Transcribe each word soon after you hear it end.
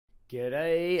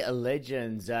G'day,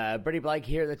 legends. Brady Blake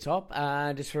here at the top.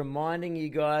 Just reminding you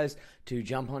guys to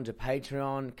jump onto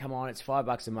Patreon. Come on, it's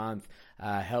 $5 a month.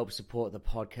 Help support the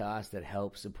podcast that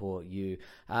helps support you.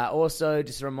 Also,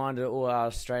 just a reminder to all our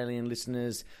Australian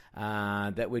listeners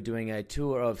that we're doing a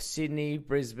tour of Sydney,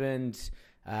 Brisbane,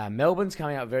 Melbourne's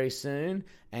coming up very soon,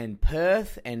 and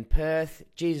Perth.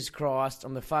 Jesus Christ,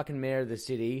 I'm the fucking mayor of the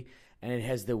city, and it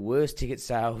has the worst ticket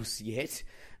sales yet.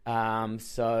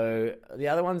 So the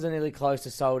other ones are nearly close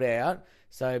to sold out.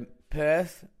 So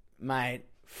Perth, mate,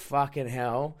 fucking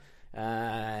hell.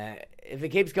 If it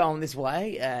keeps going this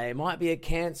way, it might be a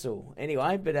cancel.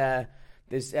 Anyway, but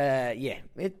there's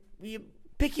you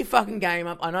pick your fucking game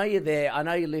up. I know you're there. I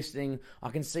know you're listening. I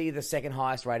can see you're the second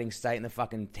highest rating state in the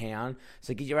fucking town.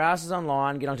 So get your asses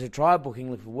online, get onto Try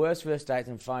Booking, look for worst first dates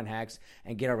and phone hacks,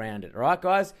 and get around it. All right,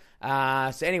 guys?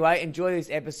 So anyway, enjoy this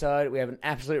episode. We have an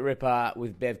absolute ripper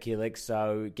with Bev Killick,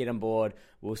 so get on board.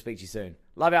 We'll speak to you soon.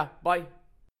 Love ya. Bye.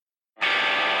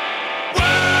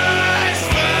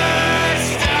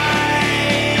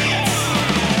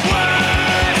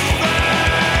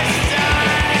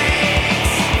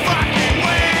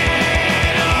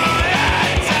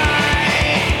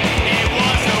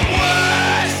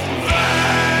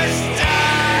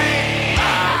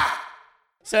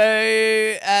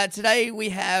 So today we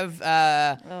have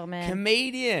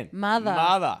comedian, mother,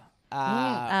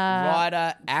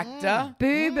 writer, actor,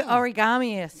 boob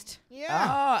origamiist.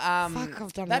 Yeah. Fuck,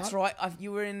 I've done that's that. right.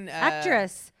 You were in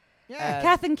Actress. Yeah.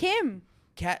 Kath and Kim.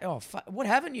 What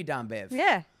haven't you done, Bev?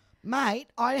 Yeah. Mate,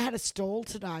 I had a stall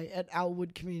today at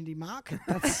Elwood Community Market.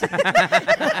 And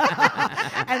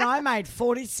I made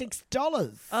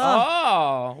 $46.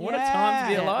 Oh, what a time to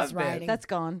be Yeah, it alive, was Bev. raining. That's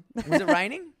gone. Was it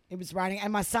raining? It was raining,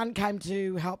 and my son came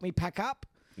to help me pack up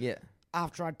Yeah.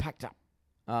 after I'd packed up.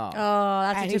 Oh. Oh,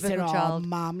 that's And a he said, typical child.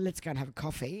 Mum, let's go and have a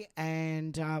coffee,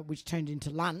 and which turned into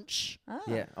lunch,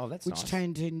 Yeah. Oh, that's which nice.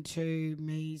 turned into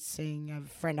me seeing a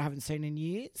friend I haven't seen in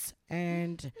years.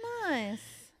 And Nice.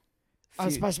 I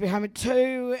was supposed to be home at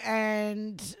 2,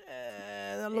 and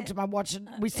I looked at my watch, and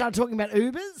we started talking about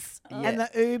Ubers, and the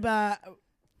Uber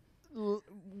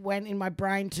went in my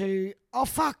brain to, oh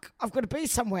fuck, I've got to be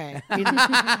somewhere in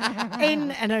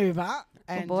an Uber.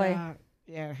 And, boy.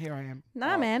 Yeah, here I am.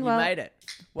 No, man. You Well, made it.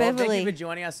 Well, thank Beverly. you for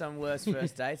joining us on Worst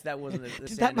First Dates. That wasn't the Did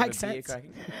sound that of make a beer sense?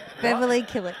 cracking. Beverly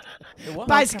Killick. It was.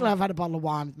 Basically, I've had a bottle of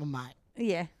wine with my mate.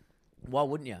 Yeah. Why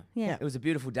wouldn't you? Yeah. It was a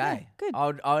beautiful day. good.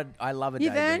 I love a day.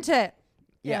 You've earned it.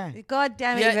 Yeah. God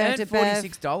damn it, Yeah, you've earned it, Bev.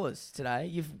 $46 today.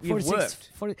 You've 46, worked.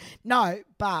 40, no,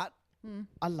 but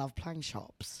I love playing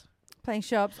shops. Playing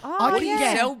shops. Oh, I What can do you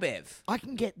get- sell, Bev? I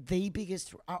can get the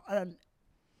biggest.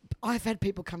 I've had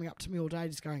people coming up to me all day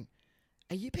just going,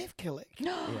 "Are you Bev Killick?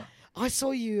 Yeah. I saw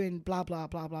you in blah blah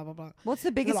blah blah blah blah." What's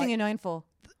the biggest They're thing like, you're known for?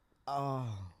 Oh,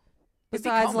 It'd be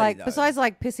Besides, comedy, though.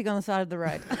 pissing on the side of the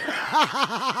road.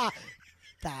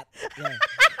 that. Yeah.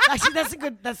 Actually,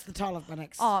 that's the title of my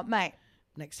Oh, mate.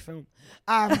 next film.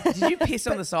 Did you piss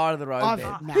on the side of the road, I've-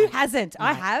 Bev? no, Who hasn't?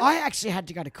 I no. have. I actually had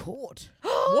to go to court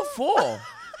What for?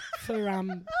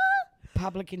 for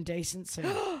public indecency.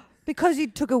 Because you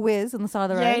took a whiz on the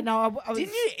side of the road. Yeah, no, I was.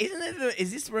 Didn't you?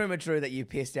 Is this rumor true that you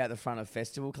pissed out the front of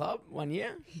Festival Club one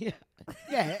year?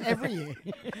 Yeah, every year.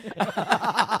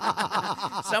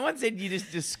 Someone said you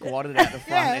just squatted out the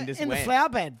front and just in went. the flower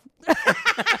bed.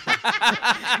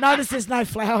 Notice there's no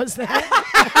flowers there. They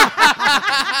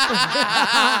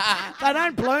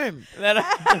don't bloom.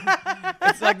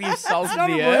 It's like you salted It's not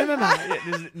the a earth. rumour, mate.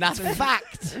 There's nothing.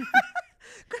 Fact.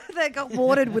 They got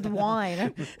watered with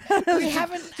wine. We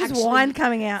haven't Just actually wine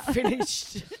coming out.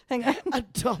 finished Hang on. a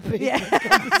topic. Yeah.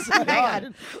 Hang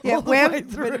on. Yeah, We're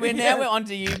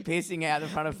onto you pissing out the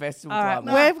front of Festival All right, Club.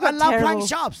 No, We've got I love playing terrible-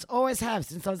 shops. Always have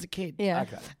since I was a kid. Yeah.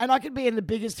 Okay. And I could be in the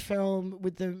biggest film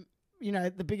with the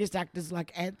biggest actors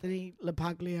like Anthony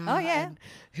LaPaglia. Oh, yeah. And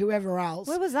whoever else.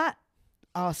 Where was that?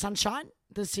 Oh, Sunshine,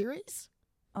 the series.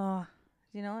 Oh,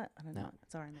 you know what? I don't know.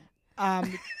 Sorry, mate.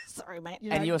 Sorry, mate. You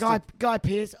And know, you're Guy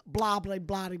Pearce, blah blah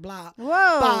blah blah.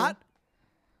 Whoa. But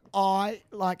I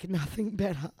like nothing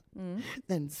better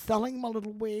than selling my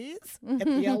little wares at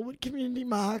the Elwood Community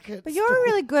Market. But you're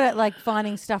really good at like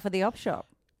finding stuff at the op shop.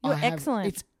 You're excellent.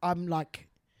 It's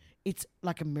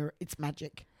like a mirror. It's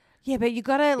magic. Yeah, but you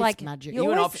gotta like magic. you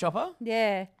You an always- op shopper?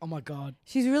 Yeah, Oh my god!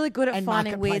 she's really good at And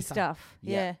finding weird marketplacer. stuff.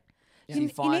 Yeah. Yeah. So you You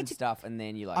find need to- stuff and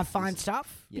then you like. I find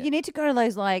stuff. Yeah. You need to go to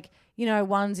those like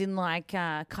ones in like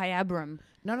Kyabram.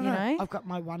 No. You know? I've got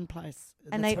my one place,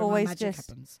 And That's they where my always magic just-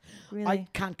 happens. Really. I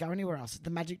can't go anywhere else. The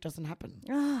magic doesn't happen.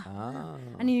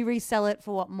 And you resell it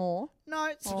for what more? No,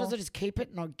 sometimes Oh. I just keep it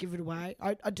and I give it away.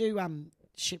 I do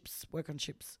ships, work on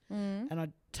ships, and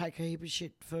I'd take a heap of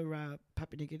shit for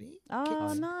Papua New Guinea. Oh,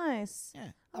 kids. nice. Yeah,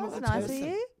 Oh, I'm that's a nice of person.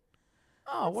 you.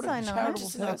 Oh, what That's a so nice. I'm charitable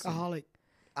just an person. alcoholic.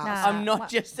 Nah. I'm not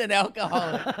just an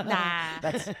alcoholic.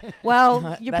 Nah.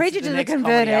 Well, you're That's preaching to the next comedy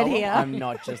converted album. here. I'm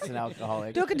not just an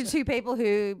alcoholic. Talking to two people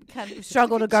who kind of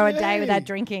struggle to go a day Gee. without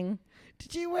drinking.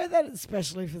 Did you wear that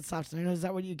especially for this afternoon, or is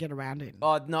that what you get around in?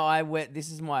 Oh no,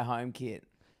 this is my home kit.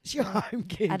 It's your home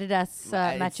kid. Adidas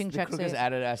matching It's the Crookers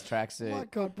tracksuit Adidas tracksuit. Oh my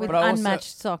God. with But I also-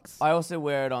 unmatched socks. I also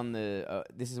wear it on the.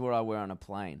 This is what I wear on a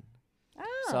plane.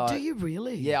 Oh. So Do you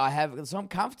really? yeah, I have. So I'm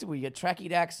comfortable. You get tracky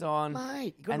dacks on,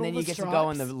 Mate, you got and all then the you get to go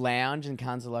in the stripes. lounge, and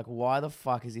cunts are like, "Why the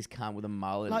fuck is this cunt with a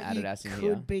mullet Like and you Adidas in could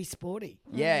here?" be sporty.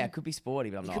 Yeah, I could be sporty,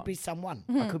 but I'm You not. could be someone.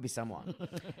 I could be someone.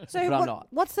 So but I'm not.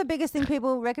 what's the biggest thing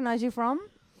people recognise you from?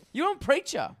 You're on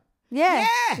Preacher. Yeah.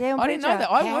 Yeah. on I didn't know Preacher.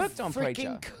 that. I How worked on Preacher.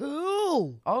 freaking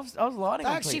cool. I was lighting They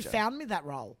on actually Preacher. found me that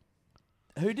role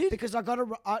Who did? because I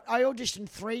auditioned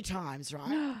 3 times,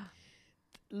 right?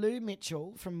 Lou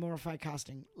Mitchell from Morify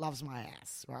Casting loves my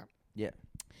ass, right? Yeah.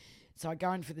 So I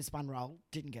go in for this one role,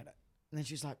 didn't get it. And then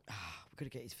she was like, we've got to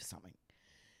get you for something.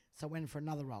 So I went for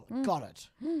another role, got it,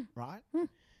 right?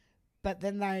 But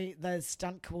then the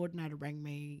stunt coordinator rang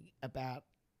me about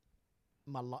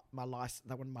my license.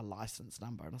 They wanted my license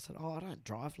number. And I said, I don't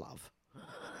drive, love.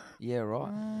 Yeah,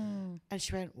 right. And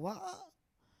she went, what?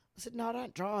 I said, no, I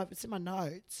don't drive. It's in my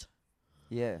notes.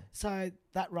 Yeah. So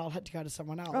that role had to go to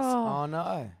someone else. Oh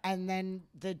no. And then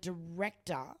the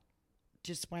director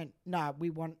just went, no, we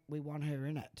want her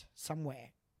in it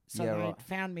somewhere. So Yeah, they right.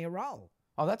 found me a role.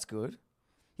 Oh, that's good.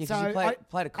 Yeah, So because you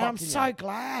played a cop. And I'm didn't so you?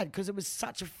 glad because it was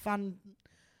such a fun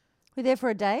We're there for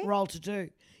a day? role to do.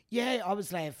 Yeah, I was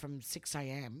there from 6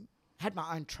 a.m. Had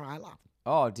my own trailer.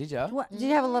 Oh, did you? What, did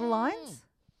you have a lot of lines?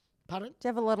 Pardon? Did you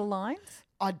have a lot of lines?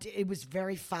 It was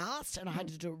very fast, and I had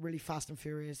to do it really fast and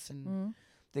furious, and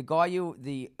The guy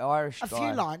the Irish a guy.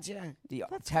 few lines. Yeah. The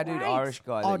That's tattooed great. Irish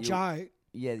guy. Oh, that you, Joe,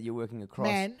 Yeah, that you're working across.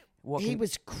 man, What he can-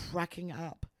 was cracking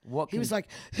up. What He can- was like,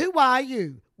 "Who are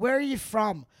you? Where are you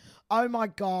from? Oh my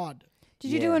god!"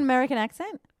 Did you do Yeah. an American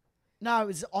accent? No, it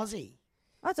was Aussie.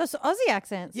 Oh, it's also Aussie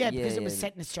accents. Yeah, Yeah, because it was yeah.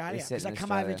 set in Australia. It's set Because I in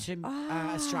come over to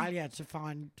Australia to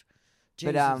find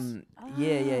Jesus. But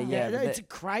yeah. but it's a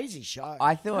crazy show.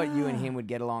 I thought you and him would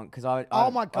get along because I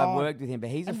Oh my I've God. worked with him, but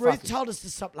he's and a Ruth fucking. told us to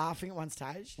stop laughing at one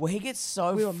stage. Well, he gets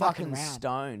so We were mucking fucking around.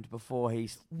 stoned before he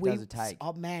We- does a take.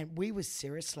 Oh man, we were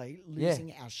seriously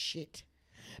losing our shit.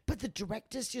 But the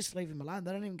directors just leave him alone.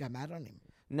 They don't even go mad on him.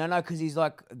 No, because he's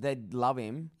like they love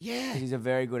him. Yeah. 'Cause he's a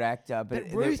very good actor. But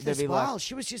But Ruth they'd as be well. like,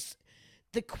 She was just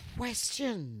the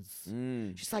questions.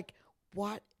 She's like,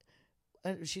 "What?"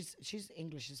 She's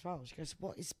English as well. She goes,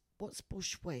 "What's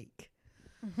Bush Week?"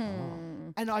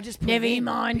 And I just put Never it in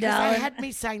mind, because they darling. had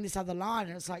me saying this other line,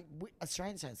 and it's like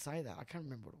Australians don't say that. I can't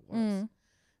remember what it was.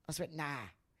 I just went, nah.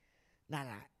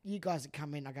 You guys that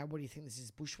come in, I go, "What do you think this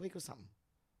is, Bush Week or something?"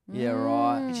 yeah,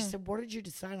 right. And she said, "What did you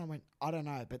just say?" And I went, "I don't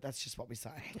know, but that's just what we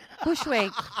say."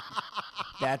 Bushweek.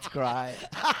 That's great.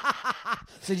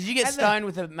 So did you get And the- stoned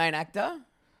with the main actor?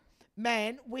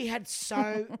 Man, we had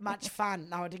so much fun.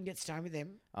 No, I didn't get stoned with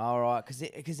him. All right, because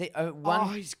Oh,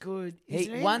 one he's good.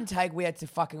 Isn't he? one take we had to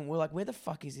fucking we're like, where the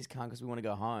fuck is this cunt? Because we want to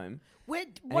go home. What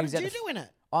was did at you do in it?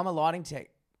 I'm a lighting tech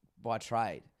by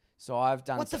trade, so I've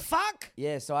done. What the fuck?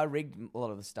 Yeah, so I rigged a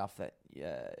lot of the stuff that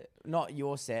not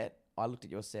your set. I looked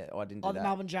at your set. Oh, I didn't do Oh, that. the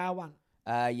Melbourne Jail one.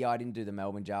 Yeah, I didn't do the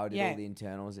Melbourne Jail. I did Yeah. all the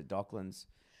internals at Docklands.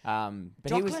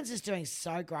 But he was, Docklands is doing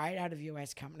so great out of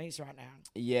US companies right now.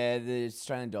 yeah, the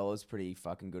Australian dollar is pretty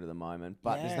fucking good at the moment.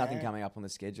 But there's nothing Yeah. coming up on the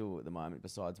schedule at the moment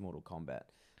besides Mortal Kombat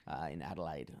in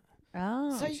Adelaide.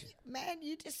 Oh. So, man,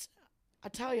 you just, I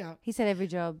tell you, He said every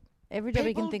job. Every job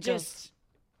he can people think just,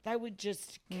 they would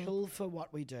just kill for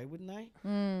what we do, wouldn't they?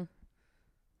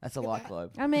 That's a Look light at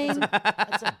globe. of. I mean,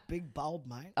 That's a big bulb,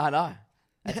 mate. I know.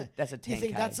 That's a 10K. You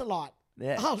think that's a lot?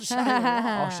 Yeah. I'll show you.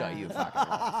 I'll show you. Fucking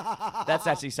right. That's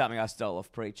actually something I stole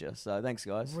off Preacher. So thanks,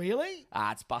 guys. Really?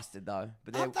 It's busted though.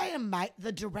 But Aren't they amazing?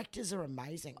 The directors are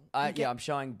amazing. yeah, I'm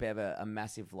showing Bev a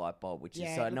massive light bulb, which Yeah,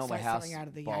 is so it a looks normal like house something out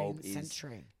of the bulb 18th is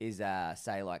century.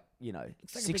 say like like a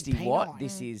big 60 watt. P9.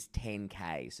 This is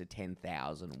 10K, so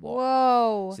 10,000 watt.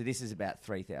 whoa. So this is about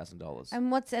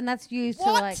 $3,000. And that's used to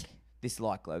What? like. This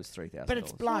light globe's $3,000. But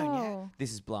it's blown, yeah. Whoa.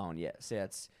 This is blown, yeah. So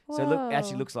actually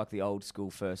Whoa. looks like the old school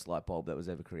first light bulb that was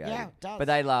ever created. Yeah, it does. But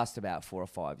they last about 4 or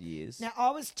 5 years. Now, I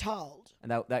was told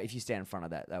And if you stand in front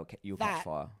of that, you'll catch That-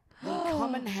 fire. the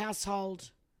common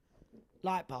household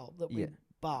light bulb that we Yeah.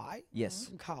 buy Yes.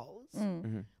 from Coles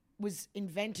Mm-hmm. was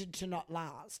invented to not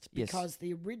last Yes. because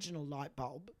the original light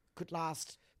bulb could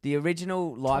last The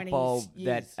original light 20 bulb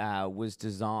years. that was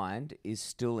designed is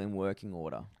still in working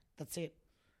order. That's it.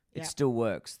 It Yeah. still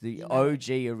works. The You know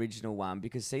OG original one,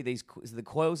 because see these the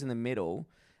coils in the middle,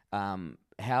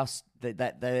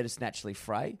 they're just naturally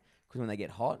fray because when they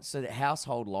get hot. So the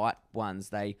household light ones,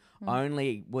 they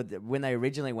only when they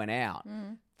originally went out,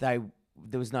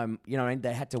 there was no, you know,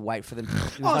 they had to wait for them. There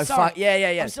was no sorry.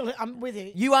 Yeah. I'm with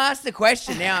you. You asked the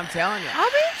question. Now I'm telling you. I'll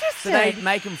be interested. So they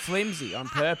make them flimsy on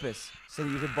purpose so that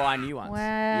you could buy new ones. Wow.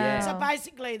 Yeah. So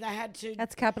basically, they had to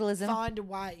That's capitalism. find a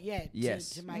way,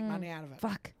 Yes. to make money out of it.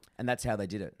 Fuck. And that's how they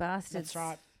did it. Bastards. That's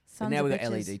right. But Sons now of we've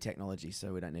got bitches. LED technology,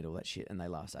 so we don't need all that shit, and they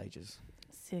last ages.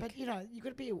 Sick. But you know, you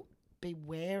got to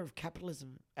beware of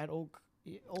capitalism at all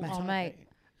Oh, time. mate.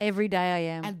 Every day I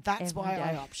am. And that's Every why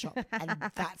I day. op shop, and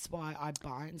that's why I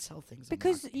buy and sell things.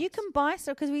 Because you can buy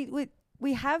stuff because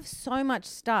we have so much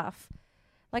stuff.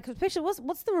 Like especially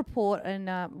what's the report and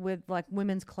with like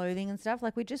women's clothing and stuff.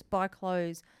 Like we just buy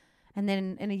clothes, and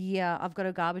then in a year I've got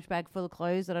a garbage bag full of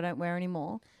clothes that I don't wear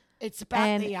anymore. It's about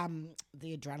And-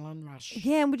 the adrenaline rush.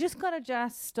 Yeah, and we just gotta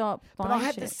just stop buying But I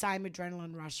had shit. the same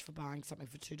adrenaline rush for buying something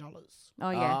for $2. Oh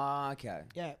yeah, Ah, okay.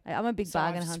 Yeah, I'm a big so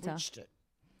bargain I've hunter. switched it,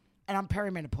 and I'm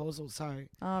perimenopausal, so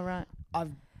Oh right.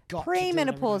 I've got to do it every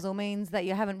day. Premenopausal means that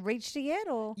you haven't reached it yet,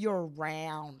 or You're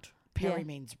round. Peri Yeah.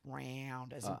 means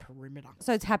round, as in perimeter.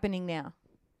 so it's happening now.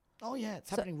 Oh yeah, it's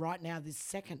happening right now, this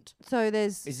second. So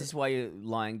there's Is this why you're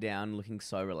lying down looking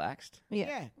so relaxed?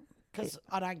 yeah. Because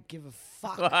I don't give a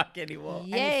fuck. Fuck anymore. And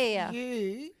Yeah. if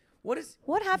you What is...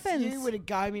 What happens? If you were to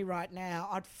go me right now,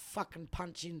 I'd fucking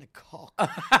punch you in the cock.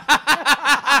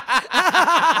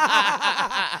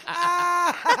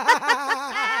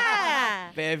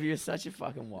 Bev, you're such a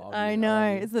fucking wild. I you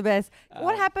know you. it's the best.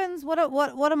 What happens? What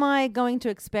am I going to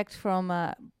expect from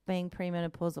being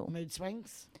premenopausal? Mood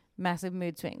swings. Massive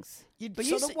mood swings. You'd But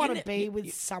you sort s- of want you to kn- be you- with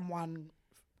you- someone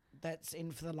that's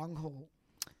in for the long haul.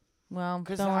 Well,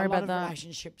 Because don't a worry lot about of that.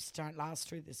 relationships don't last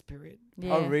through this period.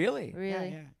 Yeah. Oh, really? Really? Yeah,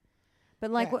 yeah.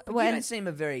 But like, Yeah. what? But when you don't seem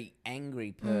a very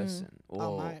angry person. Or...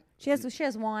 Oh, mate. she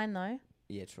has wine though.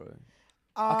 Yeah, true.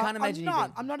 I can't imagine you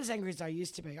being- I'm not as angry as I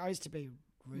used to be. I used to be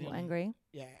really Angry.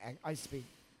 Yeah, I used to be.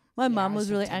 My Yeah, mum I was used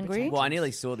to really temper angry, tantrum. Well, I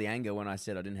nearly saw the anger when I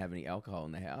said I didn't have any alcohol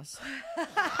in the house.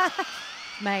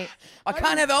 mate. I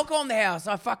can't have alcohol in the house.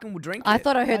 I fucking will drink I it.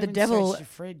 thought I I heard the even devil. searched the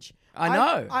fridge. I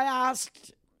know. I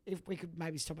asked if we could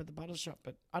maybe stop at the bottle shop,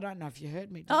 but I don't know if you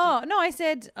heard me. Did Oh no! I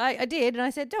said I did, and I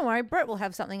said, "Don't worry, Brett will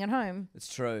have something at home."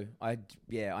 It's true. I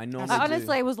normally I do.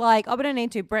 honestly was like, "Oh, but I don't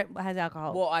need to. Brett has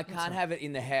alcohol." Well, I can't have it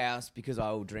in the house because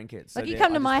I will drink it. So Like, you there-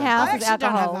 come to I just my don't- you? house I with actually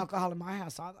don't have alcohol. alcohol in my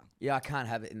house either. Yeah, I can't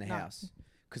have it in the No. house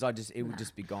because it would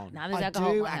just be gone. No, there's I alcohol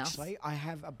in do my house. actually. I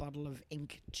have a bottle of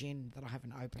ink gin that I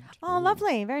haven't opened. Oh,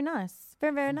 lovely, very nice,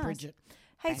 very very From nice. Bridget.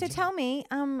 Hey, so Bantam. tell me,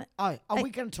 Oh, are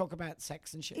we going to talk about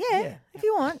sex and shit? yeah, if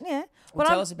you want, yeah. Well, But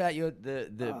tell I'm- us about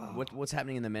what's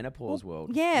happening in the menopause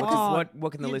world. yeah,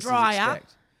 What can the you listeners dry up.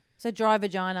 expect? So dry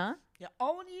vagina. Yeah.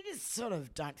 Oh, and you just sort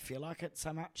of don't feel like it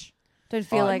so much. Don't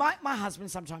feel like my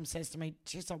husband sometimes says to me,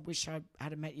 "Geez, I wish I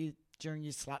had met you during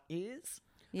your slut years."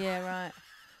 yeah, right.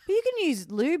 But you can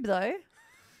use lube though,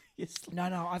 Yes. No,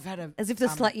 I've had a. as if the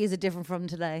slut years are different from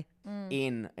today.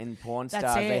 In porn That's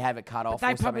stars, they it. have it cut But off. they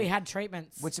or probably something, had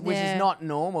treatments. which Yeah. is not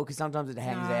normal because sometimes it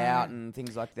hangs No. out and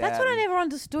things like that. That's what I and- never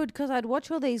understood because I'd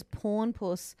watch all these porn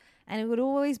puss, and it would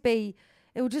always be,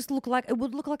 it would just look like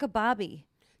a Barbie.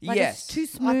 Like Yes. it's too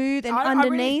smooth and I really-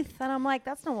 underneath, and I'm like,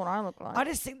 that's not what I look like. I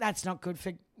just think that's not good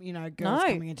for girls No.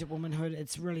 coming into womanhood.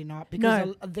 It's really not because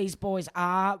No. these boys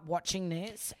are watching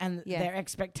this and Yeah. their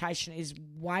expectation is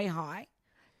way high.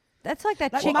 That's like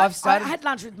that Like chick. I've started- I had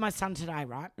lunch with my son today,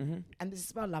 right? Mm-hmm. And this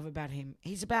is what I love about him.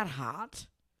 He's about heart.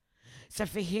 So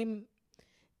for him,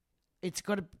 it's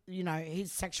got to,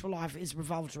 his sexual life is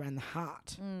revolved around the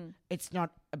heart. It's not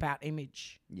about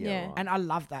image. Yeah. right. And I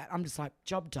love that. I'm just like,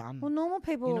 job done. Well, normal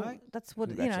people, know? that's what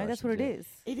that's what it Congratulations,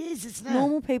 is. It is, isn't it?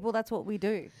 Normal people, that's what we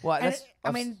do. Well,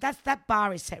 And that's, that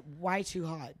bar is set way too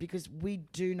high because we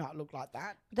do not look like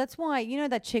that. That's why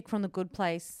that chick from The Good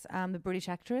Place, the British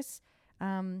actress.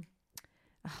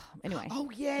 Anyway. Oh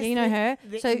yes, Yeah, you know her.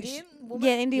 The So Indian woman?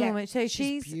 Yeah, Indian woman. So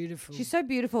she's beautiful. She's so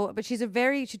beautiful, but she's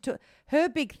her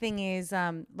big thing is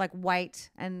like weight,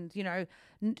 and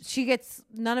she gets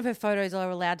none of her photos are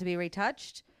allowed to be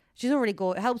retouched. She's already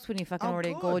it helps when you're fucking Oh,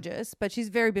 already good. gorgeous, but she's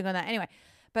very big on that anyway.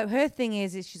 But her thing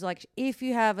is she's like, if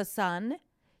you have a son,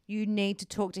 you need to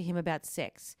talk to him about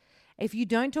sex. If you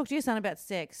don't talk to your son about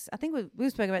sex, I think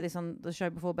we've spoken about this on the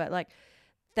show before, but like,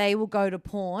 they will go to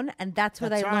porn, and that's where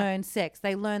That's they right. learn sex.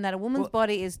 They learn that a woman's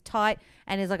body is tight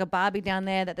and is like a Barbie down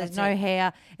there, that there's That's no it.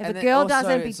 hair. If And a then girl also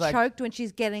doesn't be it's like- choked when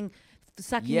she's getting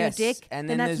sucking Yes, your dick, and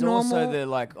then then that's there's normal. also the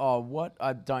like, oh, what?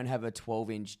 I don't have a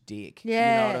 12-inch dick.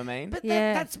 Yeah. You know what I mean? But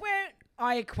Yeah. that's where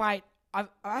I equate.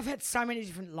 I've had so many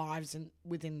different lives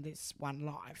within this one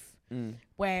life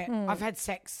where I've had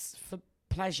sex for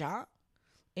pleasure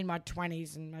in my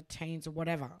 20s and my teens or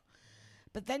whatever.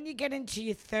 But then you get into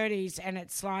your 30s and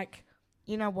it's like,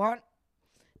 you know what?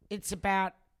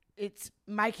 It's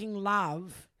making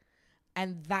love,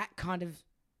 and that kind of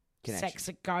Connection. sex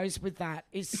that goes with that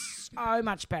is so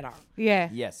much better. Yeah.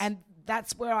 Yes. And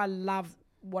that's where I love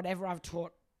whatever I've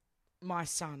taught my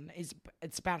son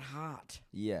it's about heart.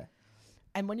 yeah.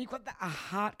 And when you've got a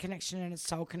heart connection and a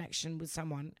soul connection with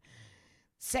someone,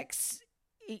 sex,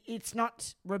 it's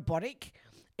not robotic.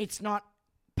 It's not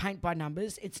paint by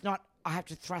numbers. It's not, I have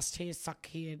to thrust here, suck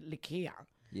here, lick here.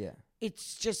 Yeah.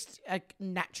 It's just a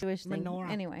natural Jewish thing. menorah.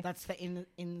 Anyway. That's the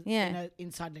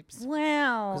inside lips.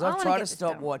 Wow. Because I I've wanna tried get to this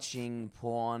stop done. watching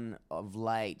porn of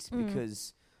late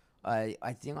because I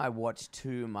think I watch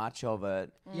too much of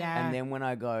it. Yeah. And then when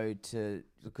I go to,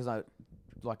 because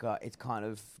it kind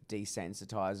of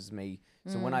desensitizes me.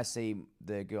 So when I see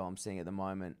the girl I'm seeing at the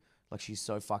moment, like she's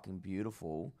so fucking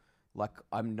beautiful, like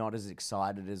I'm not as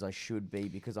excited as I should be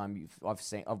because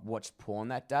I've watched porn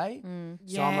that day.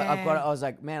 So I was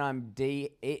like, man, I'm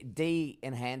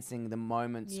enhancing the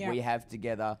moments we have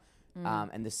together,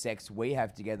 and the sex we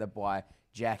have together by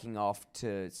jacking off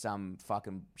to some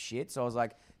fucking shit. So I was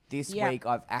like, this week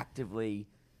I've actively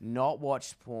not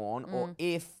watched porn, or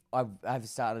if I've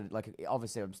started, like,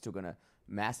 obviously I'm still gonna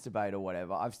masturbate or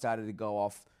whatever, I've started to go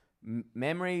off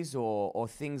memories or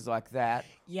things like that.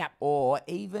 Yep. Or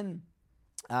even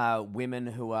women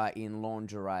who are in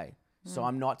lingerie. So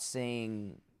I'm not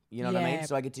seeing, you know what I mean? Yeah.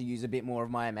 So I get to use a bit more of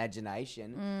my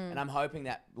imagination, and I'm hoping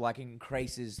that like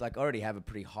increases. Like I already have a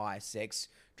pretty high sex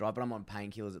drive, but I'm on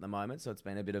painkillers at the moment, so it's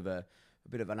been a bit of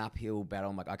an uphill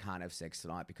battle. I'm like, I can't have sex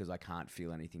tonight because I can't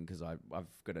feel anything because I've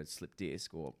got a slip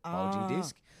disc or bulging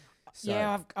disc. So,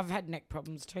 Yeah, I've had neck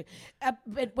problems too.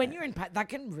 But when you're in pain, that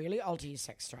can really alter your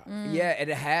sex drive. yeah, it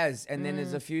has. And then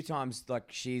there's a few times like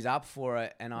she's up for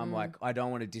it, and I'm like, I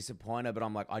don't want to disappoint her, but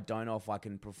I'm like, I don't know if I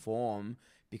can perform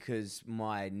because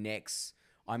my neck's.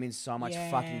 I'm in so much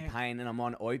fucking pain, and I'm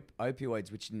on opioids,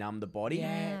 which numb the body.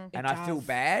 Yeah, and it I feel does.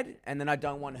 bad, and then I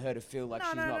don't want her to feel like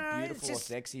she's not it's beautiful or just-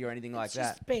 sexy or anything like It's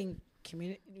that. just being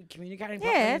communicating. Yeah,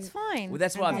 properly it's fine. Well,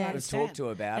 that's and why they I've understand. talked to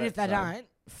her about and it. if they so- don't,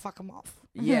 fuck them off.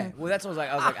 Yeah, well, that's what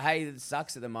I was like, hey, it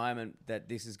sucks at the moment that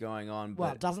this is going on. Well,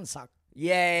 But it doesn't suck.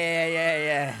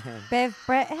 yeah.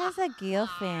 Brett has a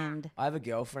girlfriend. I have a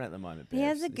girlfriend at the moment. He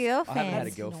has Babs. a I haven't girlfriend. had a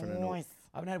That's girlfriend in nice.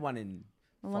 I haven't had one in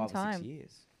A long 5 or 6 time.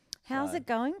 years. How's So- it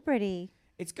going, Britty?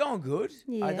 It's going good.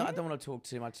 Yeah. I don't want to talk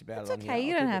too much about It's it on okay.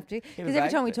 here. You I'll don't keep have to. it Because every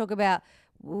vague, time we but- talk about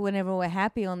whenever we're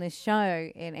happy on this show,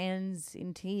 it ends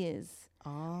in tears.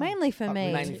 Oh. Mainly for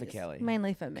me. Mainly for Kelly.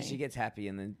 Mainly for me. 'Cause she gets happy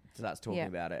and then starts talking Yeah.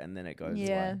 about it, and then it goes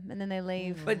Yeah, away. and then they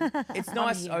leave. But it's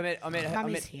nice. here. I met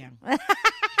Mummy's here.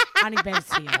 Honey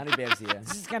Bev's here. Honey Bev's here.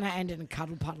 This is going to end in a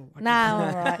cuddle puddle. No,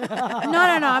 all right.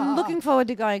 No. I'm looking forward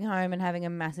to going home and having a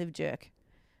massive jerk.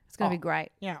 It's going to be great.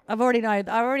 Yeah. I've already Have you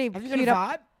got a queued up.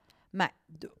 vibe? Mate,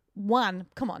 one.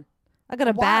 Come on. I got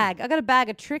a One? bag. I got a bag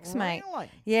of tricks, mate. Really?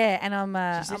 Yeah, and I'm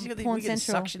She said I'm she got the Porn wicked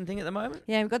Central. suction thing at the moment.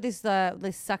 Yeah, we've got this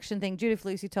suction thing. Judith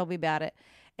Lucy told me about it.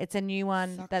 It's a new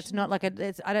one that's Suction? not like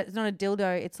it's not a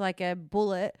dildo. It's like a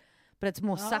bullet, but it's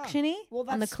more suctiony Well,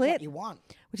 that's on the what clit, you want.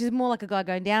 which is more like a guy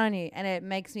going down on you, and it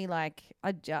makes me like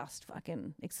I just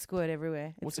fucking squirt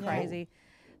everywhere. It's What's it crazy.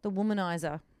 The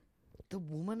womanizer. The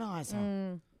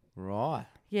womanizer. Right.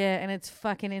 Yeah, and it's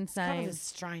fucking Kind insane. of a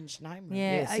strange name. really.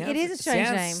 Yeah, sounds- it is a strange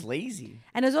sounds name. sleazy.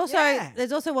 And Yeah.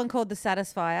 there's also one called the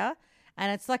Satisfier,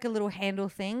 and it's like a little handle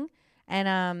thing,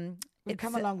 and We've it's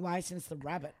come a long way since the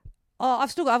rabbit.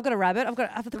 I've got a rabbit. I've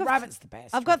got The rabbit's the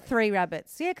best. I've got 3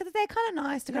 rabbits. Yeah, because they're kind of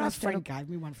nice to You know, go a and friend gave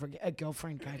me one for a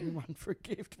girlfriend gave me one for a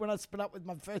gift when I split up with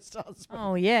my first husband.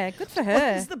 Oh yeah, good for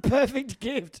her. It's the perfect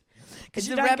gift because Is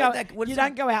you the don't rabbit go what's you the-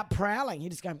 don't go out prowling.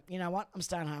 You just go. You know what? I'm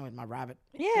staying home with my rabbit.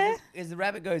 Yeah, Is the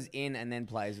rabbit goes in and then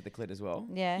plays with the clit as well?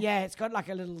 yeah. Yeah, it's got like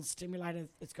a little stimulator.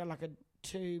 It's got like a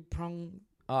 2-prong.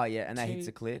 Oh yeah, and that Two- hits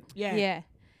the clit. Yeah, Yeah,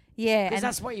 yeah, Because and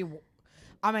that's what you.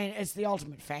 I mean, it's the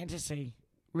ultimate fantasy,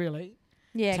 really.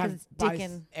 yeah, to because have it's both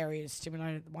dicking. areas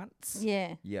stimulated at once.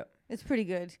 Yeah, Yep. it's pretty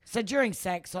good. So during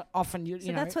sex, often you So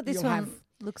know that's what this you'll one have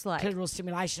looks like. clitoral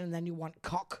stimulation, and then you want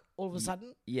cock all of a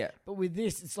sudden. Yeah. But with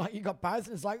this, it's like you got both,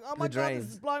 and it's like, oh my The god, dream.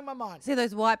 this is blowing my mind. See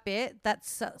those white bit that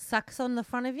sucks on the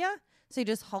front of you, so you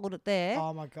just hold it there.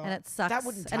 Oh my god, and it sucks. That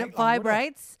wouldn't take and it long, would it?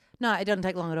 vibrates. No, it doesn't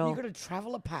take long at all. You got a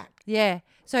traveller pack. Yeah,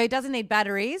 so it doesn't need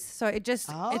batteries. So it just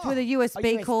it's with a Oh,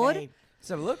 USB cord. Let's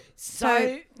have a look.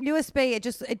 So USB, it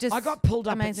just. I got pulled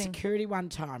up amazing. at security one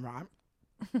time, right?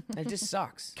 It just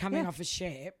sucks. Coming off a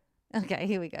ship. Okay,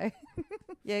 here we go.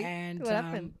 Yeah, And what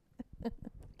happened?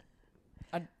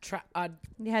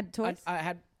 You had toys? I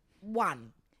had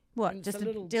one. What, It's just a a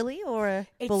little- dilly or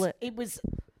a bullet?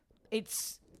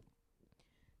 It's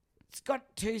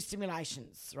got two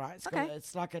stimulations, right?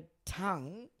 It's like a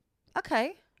tongue,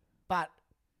 Okay. but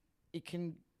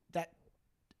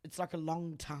it's like a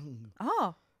long tongue.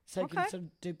 Oh, So you Okay. can sort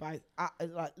of do both, like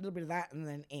a little bit of that and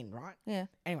then in, right? yeah.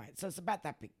 Anyway, so it's about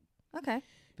that big. Okay.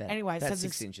 Anyway, about so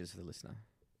 6 inches for the listener.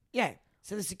 Yeah.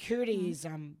 So the security is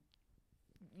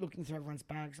looking through everyone's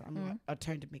bags. I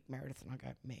turn to Mick Meredith and I go,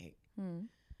 Mick,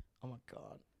 oh my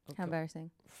God. I've How got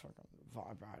embarrassing. a fucking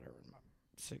vibrator in my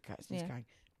suitcase. And Yeah. he's going,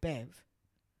 Bev,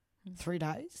 3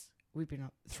 days? We've been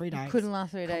up 3 days. Couldn't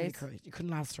last 3 Comedy days. cruise. You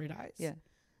couldn't last 3 days? Yeah.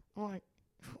 I'm like,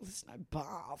 well, there's no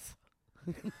bath.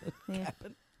 Yeah.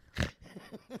 Cabin.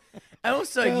 And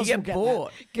also, Girls you will get get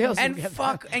bored. that. Girls will and get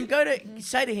fuck, and go to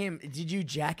say to him, did you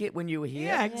jack it when you were here?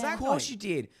 Yeah, Of exactly. course you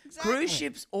did. Exactly. Cruise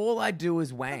ships, all I do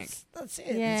is wank. That's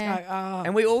it. Yeah. It's like,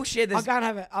 And we all share I'll this.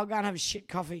 go and have a shit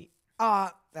coffee.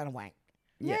 Then a wank.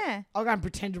 Yeah. I'll go and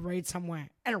pretend to read somewhere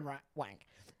and a wank.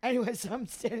 Anyway, so I'm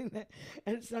standing there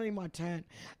and it's not even my turn.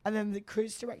 And then the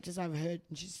cruise director's overheard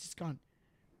and she's just gone,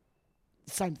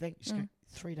 same thing. She's going,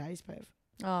 3 days, Bev.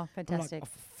 Oh, I'm fantastic. like, oh,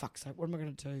 for fuck's sake, what am I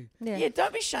going to do? yeah. Yeah,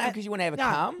 don't be ashamed because you want to have a no.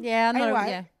 cum. Yeah, I'm not. Anyway,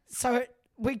 Yeah. so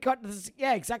we got this.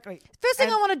 Yeah, exactly. First thing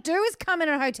And- I want to do is come in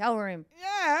a hotel room.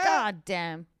 Yeah. God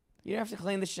damn. You don't have to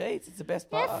clean the sheets. It's the best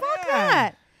Yeah, part. fuck Yeah.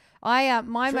 that. I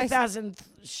my most 3,000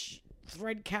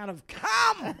 thread count of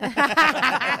cum.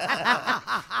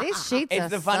 these sheets are It's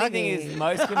the funny thing soggy. is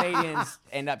most comedians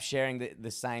end up sharing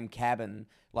the same cabin,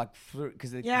 like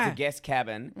because it's a guest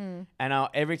cabin, and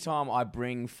every time I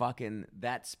bring fucking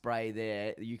that spray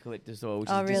there, the eucalyptus oil, which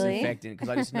Oh, is really? disinfectant, because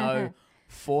I just know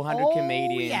 400 Oh,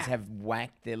 comedians yeah. have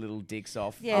whacked their little dicks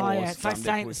off. Yeah. Oh, or yeah. It's like strummed their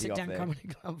staying at the pussy off sit-down there. comedy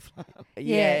club.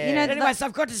 Yeah, you know, But anyway, so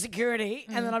I've got to security,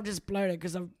 and then I've just bloated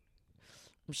because I'm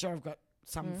sure I've got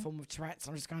some form of Tourette's.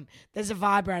 I'm just going, there's a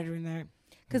vibrator in there.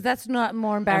 Because that's not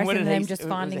more And what embarrassing did than them he- just was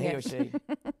finding he or it. she?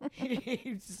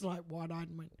 He was just like wide-eyed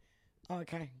and went, oh,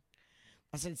 okay.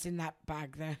 I said, it's in that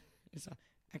bag there. He's like,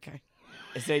 okay.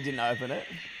 So he didn't open it.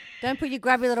 Don't put your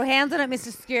grubby little hands on it,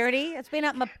 Mr. Security. It's been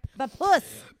up my puss.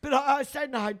 But I stayed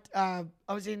in I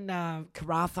was in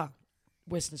Karratha,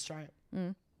 Western Australia.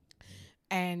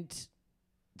 And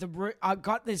I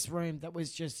got this room that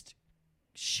was just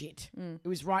shit. It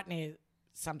was right near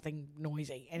something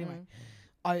noisy. Anyway,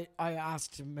 I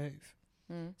asked to move.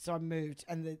 So I moved,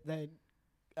 and the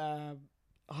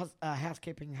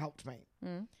housekeeping helped me.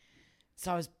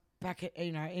 So I was back at,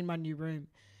 in my new room.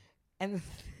 And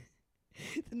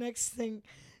the next thing,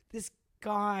 this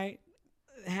guy,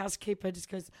 housekeeper, just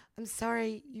goes, I'm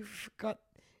sorry, you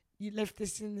left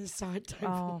this in the side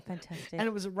table. Oh, fantastic. And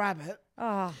it was a rabbit.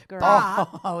 Oh, great.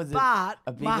 But, Was it but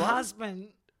a big my one? husband,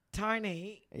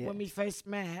 Tony, Yeah. when we first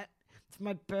met, for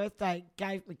my birthday,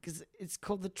 gave me, because it's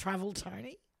called the Travel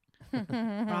Tony.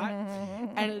 Right?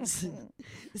 And it's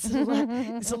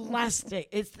elastic.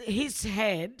 It's his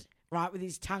head, right, with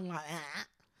his tongue like that.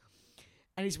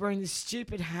 And he's wearing this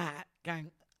stupid hat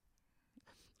going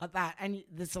like that. And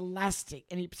there's elastic.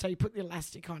 And so you put the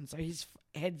elastic on. So his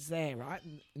head's there, right,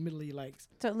 in the middle of your legs.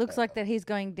 So it looks like that he's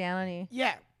going down on you.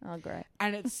 Yeah. Oh, great.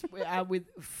 And it's with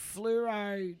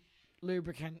fluoro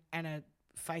lubricant and a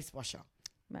face washer.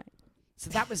 Mate. So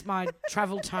that was my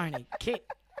Travel Tony kit.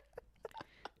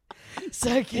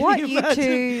 So can What you you imagine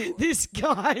two- this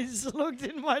guy's looked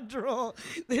in my drawer.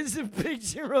 There's a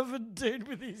picture of a dude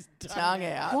with his Tongue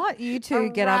out. What you two A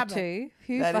get up rabbit. to?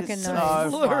 Who That fucking is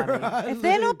knows? so funny. Fluoro If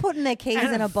they're not lube putting their keys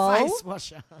and in a face bowl,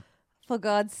 washer. for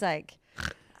God's sake.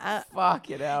 Fuck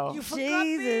it hell. You forgot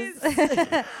Jesus. this.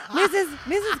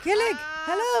 Mrs. Killick,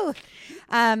 hello.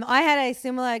 I had a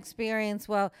similar experience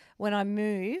when I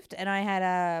moved, and I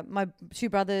had my two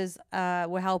brothers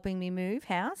were helping me move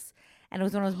house, and it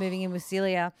was when I was moving in with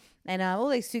Celia, and all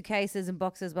these suitcases and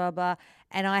boxes, blah blah.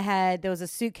 And there was a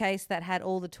suitcase that had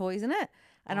all the toys in it,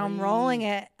 and I'm rolling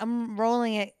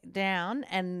it down,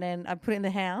 and then I put it in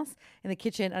the house, in the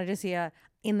kitchen, and I just hear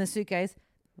in the suitcase,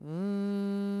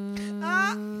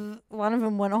 one of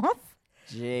them went off.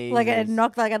 Jesus. Like it had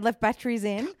knocked, like I'd left batteries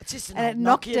in, It's just and an it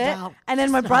knocked Nokia it. dial. And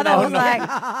then my brother was like,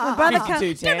 my brother comes,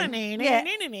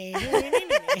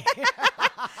 5210.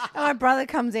 and my brother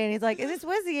comes in. He's like,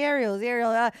 where's the aerial? Is the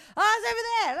aerial? Oh, it's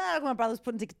over there. My brother's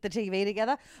putting the TV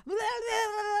together,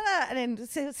 and then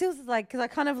Sil's like, because I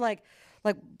kind of like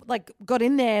got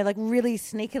in there like really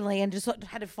sneakily and just sort of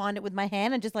had to find it with my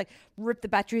hand and just like rip the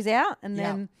batteries out, and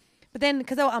then But then,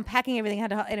 because they were unpacking everything,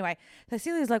 anyway. So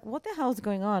Celia's like, "What the hell's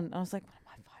going on?" And I was like, "One of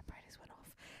my vibrators went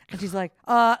off." And she's like,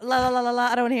 "Oh, la la la la la.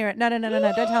 I don't want to hear it. No. Don't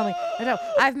tell me. No.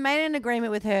 I've made an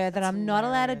agreement with her that I'm not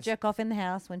allowed to jerk off in the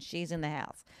house when she's in the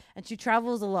house, and she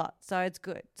travels a lot, so it's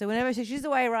good. So whenever she's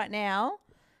away right now,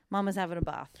 Mama's having a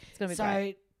bath. It's gonna be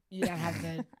great. You don't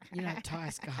have tie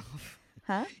a scarf.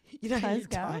 Huh? You don't Tie a use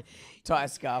scarf? Tie a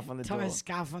scarf on the door. Tie a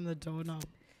scarf on the doorknob.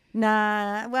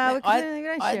 Nah. Well, we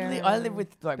don't share. I live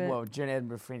with during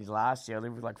Edinburgh Fringe last year, I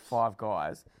lived with like 5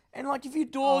 guys. And like if your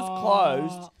door's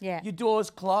closed, your door's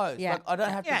closed. Yeah. Like I don't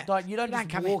have to. You don't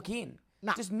just walk in.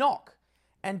 Just knock.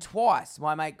 And twice,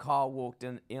 my mate Kyle walked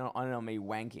in on me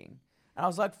wanking. And I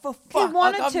was like, for fuck, he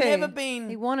wanted I've to. never been.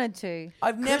 He wanted to.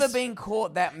 I've never been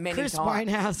caught that many Chris times.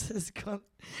 Winehouse has got.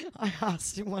 I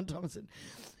asked him one time. I said,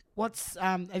 "What's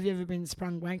have you ever been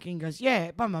sprung wanking?" He goes,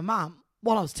 "Yeah, by my mum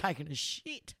while I was taking a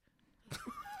shit."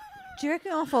 Do you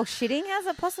reckon off while shitting? How's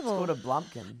that possible? It's called a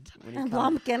blumpkin. A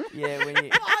blumpkin? Yeah, when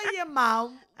you. By your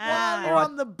mum while you're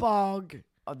on the bog.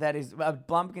 Oh, that is a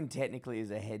blumpkin. Technically,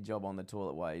 is a head job on the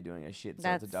toilet while you're doing a shit, so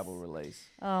it's a double release.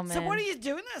 Oh man! So what do you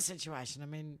do in that situation? I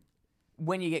mean,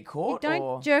 when you get caught, you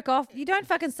don't jerk off. You don't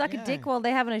fucking suck a dick while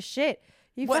they're having a shit.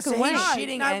 You fucking so wank.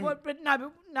 shitting but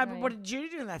what did you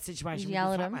do in that situation? You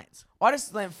yell with at your him. flatmates? I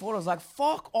just leant forward. I was like,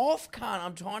 "Fuck off, cunt!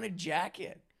 I'm trying to jack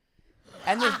it."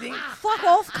 And the thing, Fuck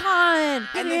off, cunt.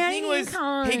 and the thing was,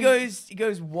 he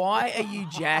goes, "Why are you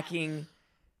jacking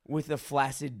with a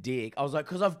flaccid dick?" I was like,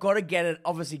 "Because I've got to get it.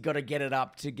 Obviously, got to get it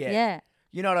up to get." Yeah.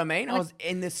 You know what I mean? I was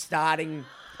in the starting.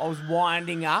 I was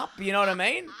winding up. You know what I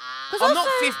mean? I'm also- not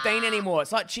 15 anymore.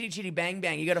 It's like chitty chitty bang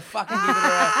bang. You got to fucking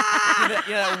give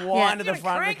it a wind to the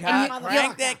front of the car.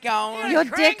 Crank that going. Your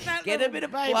dick. Get a bit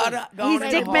of blood up going.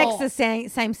 His dick makes the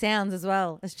same sounds as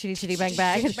well as chitty chitty bang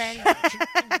bang.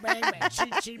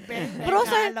 But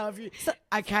also, I love you.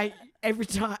 Okay,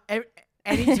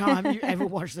 anytime you ever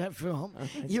watch that film,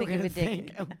 you're going to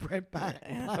think of Brett Batt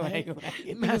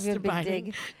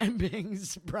masturbating and being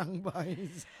sprung by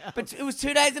his house. But it was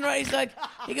 2 days in a row.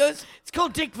 He goes, it's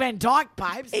called Dick Van Dyke,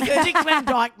 babes. He goes, Dick Van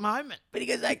Dyke moment. But he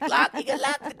goes like, lock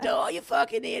the door, you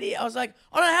fucking idiot. I was like,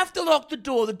 I don't have to lock the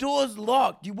door. The door's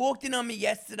locked. You walked in on me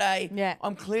yesterday. Yeah.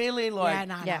 I'm clearly like,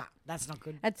 No. That's not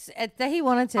good. It's that he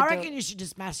wanted to. I reckon you should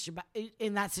just masturbate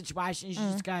in that situation. You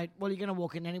should just go, well, you're going to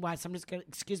walk in anyway, so I'm just going to,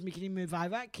 excuse me, can you move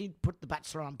over? Can you put the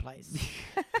bachelor on, please?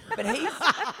 But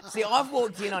I've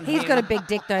walked in on him. He's got a big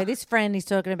dick, though. This friend he's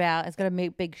talking about has got a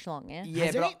big schlong, yeah?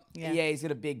 Yeah, but he's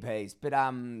got a big piece. But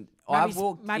I've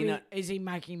walked in. Is he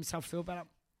making himself feel better?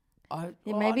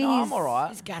 Maybe I'm all right.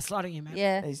 He's gaslighting you, man.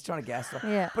 Yeah. He's trying to gaslight.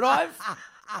 Yeah. But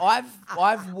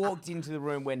I've walked into the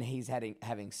room when he's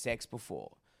having sex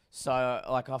before. So,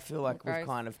 like, I feel like we've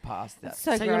kind of passed that.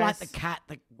 So you're like the cat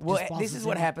that this is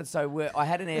what happened. So I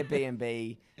had an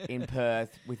Airbnb in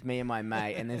Perth with me and my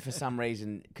mate, and then for some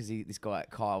reason, because this guy,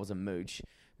 Kyle, was a mooch,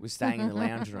 was staying in the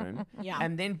lounge room,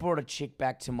 and then brought a chick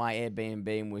back to my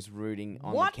Airbnb and was rooting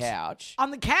on the couch.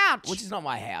 On the couch? Which is not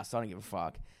my house. I don't give a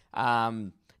fuck.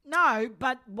 No,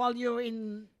 but while you're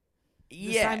in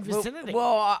the same vicinity.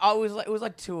 Well, I was like, it was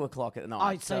like 2 o'clock at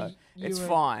night, so it's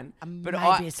fine. But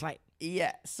maybe asleep.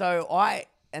 Yeah, so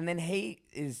and then he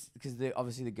is, because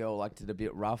obviously the girl liked it a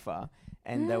bit rougher,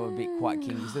 and they were a bit quite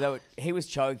kinky. So he was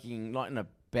choking, not in a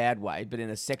bad way, but in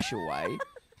a sexual way,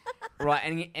 right?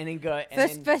 And he go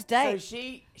first date.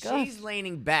 So she's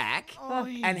leaning back,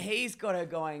 and he's got her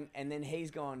going, and then he's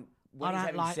gone when he's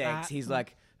having sex. He's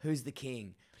like, "Who's the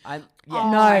king?" I kid you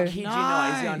not. He's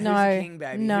going, "Who's the king,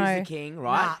 baby? Who's the king?"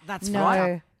 Right? Nah, that's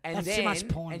right. And that's then, too much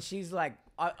porn. And she's like,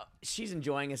 she's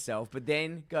enjoying herself, but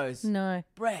then goes, "No,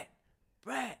 Brett.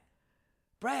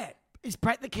 Is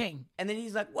Brett the king?" And then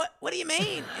he's like, what do you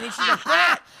mean? And then she's like,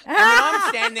 Brett. And then I'm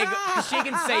standing there, because she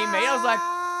can see me. I was like,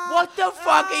 what the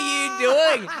fuck are you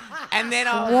doing? And then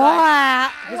I was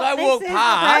like, because I walked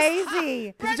past.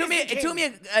 Crazy. It took me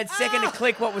a second to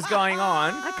click what was going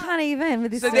on. I can't even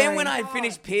with this. So story. then when I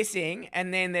finished pissing,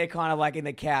 and then they're kind of like in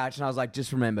the couch, and I was like,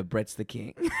 just remember, Brett's the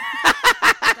king.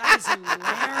 That is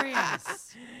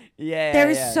hilarious. Yeah. There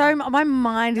is so much. My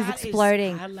mind is That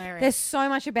exploding. is hilarious. There's so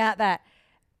much about that.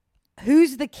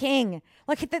 Who's the king?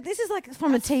 Like this is like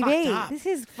from That's a TV. fucked up. This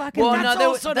is fucking. Well, That's no,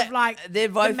 all sort of like they're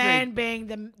both the man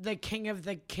being the king of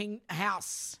the king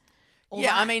house.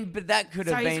 Yeah, I mean, but that could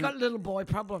have So been. he's got little boy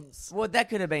problems. Well, that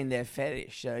could have been their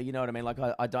fetish. You know what I mean? Like,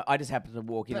 I just happened to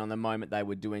walk in on the moment they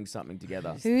were doing something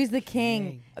together. Who's the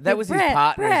king? That was his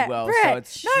partner as well. Brett.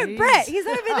 So it's No, Brett. He's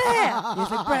over there.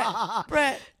 He's like,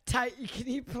 Brett. Can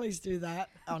you please do that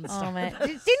on stage? Oh man,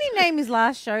 didn't he name his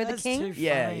last show the That's King? too funny.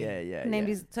 Yeah. Named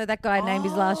his, so that guy named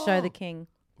his last show the King.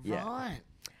 Yeah. Right.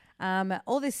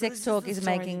 All this sex talk is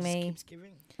making me.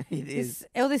 It is.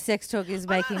 All this sex talk is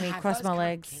making me cross my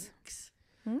legs.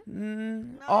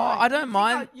 No, I don't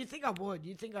mind. You think I would?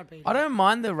 You think I'd be? I don't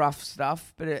mind the rough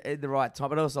stuff, but at the right time.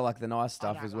 But I also like the nice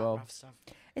stuff as well. Rough stuff.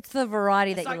 It's the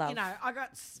variety It's that like, you love. you know, I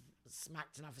got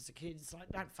smacked enough as a kid. It's like,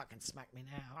 don't fucking smack me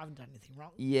now. I haven't done anything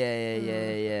wrong.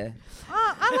 Yeah.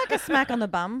 Oh, I like a smack on the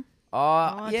bum.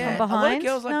 Oh, yeah. From A lot of behind?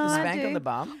 girls like No, the I spank on do. the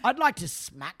bum. I'd like to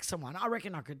smack someone. I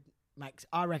reckon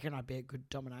I'd be a good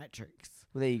dominatrix.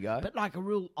 Well, there you go. But like a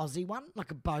real Aussie one,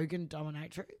 like a bogan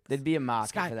dominatrix. There'd be a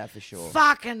market Go, for that for sure.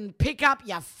 Fucking pick up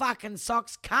your fucking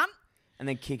socks, cunt, And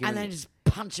then kick him. and then just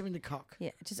punch him in the cock. Yeah,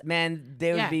 just Man,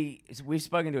 there Yeah. would be. We've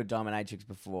spoken to a dominatrix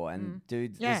before, and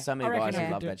dude, Yeah, there's so I many reckon guys I who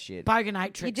could love do that it. shit.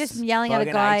 Bogonatrix. you're just yelling at a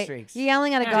guy. Boganatrix. You're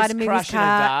yelling at a Yeah. guy Just to move his Crushing a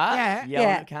car. dart, Yeah. yelling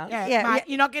Yeah. at cunts. Yeah, Yeah, mate,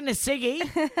 you're not getting a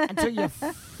ciggy until you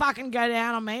fucking go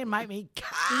down on me and make me You're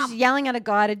come. just yelling at a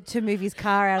guy to move his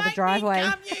car out of the Make driveway. me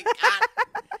come, you cunt.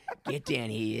 Get down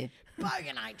here,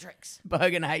 Bogonatrix.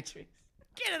 Boganatrix.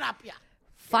 Get it up, ya.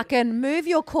 Fucking move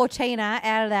your Cortina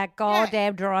out of that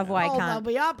goddamn driveway, Oh, they'll cunt.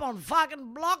 be up on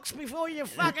fucking blocks before you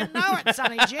fucking know it,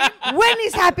 Sonny Jim. When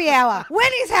is happy hour?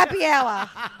 When is happy hour?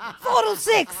 4 till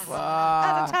 6 at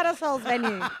Wow, the Tattersalls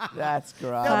venue. that's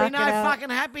great. There'll be no Fucking hell. fucking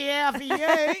happy hour for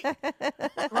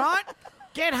you, right?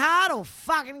 Get hard or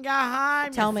fucking go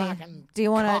home. Tell you me, fucking do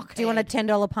you want a cockhead.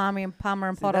 $10 Palmer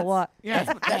and pot or what?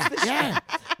 Yeah, yeah.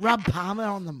 Rub Palmer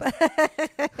on them.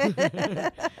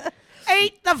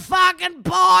 Eat the fucking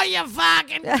pie, you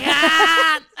fucking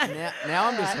cunt. Now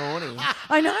I'm just horny.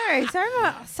 I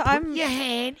know. So I'm. Put your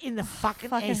hand in the fucking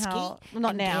Fucking esky. hell. Well, not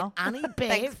and now. Get Annie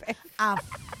Thanks, Bev a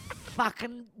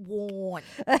fucking warn.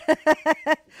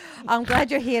 I'm glad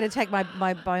you're here to take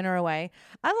my boner away.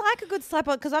 I like a good slap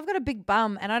on because I've got a big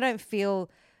bum and I don't feel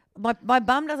my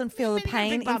bum doesn't feel the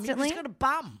pain instantly. You've just got a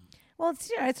bum. Well,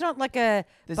 it's not like a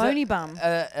There's bony bum.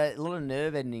 A lot of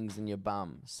nerve endings in your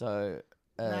bum. So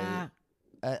Nah.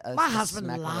 a My s- husband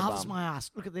smack on the loves bum. my ass.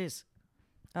 Look at this.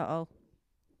 Uh-oh.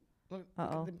 Look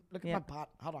Uh-oh. at Yeah. my butt.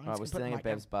 Hold on. All right, we're staring at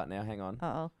Bev's butt now. Hang on.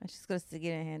 Uh-oh. And she's got a stick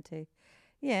in her hand too.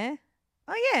 Yeah.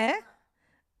 Oh, yeah.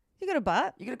 You got a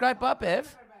butt. You got a great butt,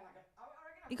 Bev.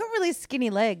 You got really skinny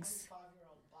legs.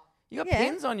 You got Yeah.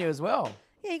 pins on you as well.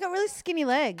 Yeah, you got really skinny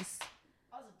legs.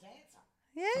 I was a dancer.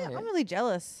 Yeah, Oh, yeah. I'm really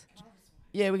jealous.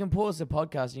 Yeah, we can pause the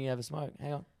podcast and you can have a smoke.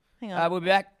 Hang on. Hang on. We'll be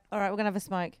back. All right, we're going to have a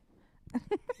smoke.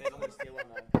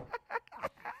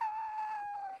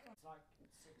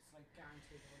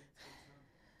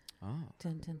 Oh,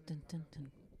 Dun, dun, dun, dun,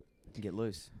 dun. get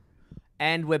loose.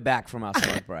 And we're back from our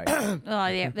smoke break. Oh,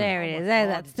 yeah, there it is. There,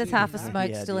 that's half a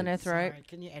smoke Yeah, still in dude. her throat. Sorry,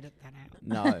 can you edit that out?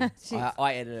 No, Jeez.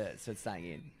 I edited it, so it's staying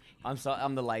in.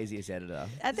 I'm the laziest editor.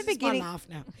 At the This is my beginning, laugh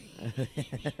now.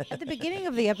 at the beginning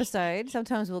of the episode,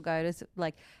 sometimes we'll go to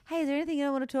like, "Hey, is there anything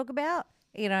you want to talk about?"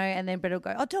 You know, and then Brett will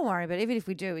go, "Oh, don't worry, but even if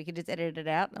we do, we can just edit it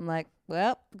out." I'm like,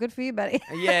 "Well, good for you, buddy."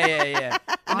 Yeah.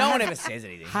 No one ever says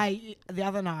anything. Hey, the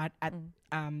other night at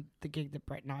the gig that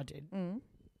Brett and I did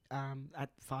at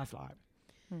Firefly,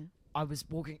 I was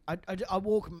walking. I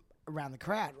walk around the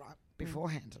crowd right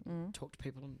beforehand and talk to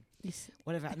people and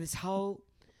whatever. And this whole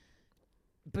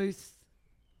booth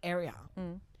area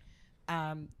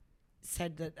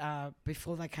said that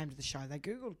before they came to the show, they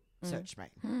Googled searched me.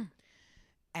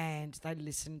 And they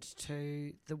listened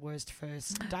to the Worst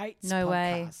First Dates No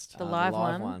way. podcast. The live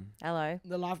live one. one. Hello.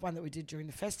 The live one that we did during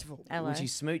the festival Hello. Which you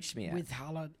smooched me at. with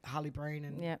Harley Breen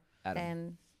and Yep.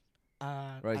 Adam.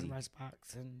 And Rosie. and Rose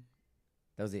Parks and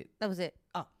That was it. that was it.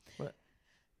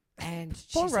 and she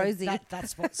Poor said Rosie.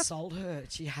 that's what sold her.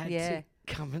 She had Yeah. to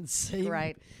come and see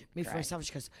Great. me for Great. herself.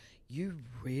 She goes, "You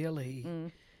really."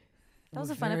 That was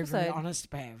were a fun very, very episode. honest,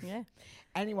 Bev. Yeah.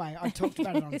 Anyway, I talked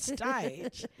about it on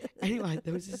stage. Anyway,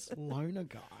 there was this loner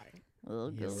guy Oh,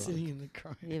 God. sitting in the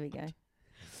crowd, Here we go.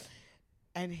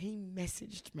 and he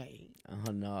messaged me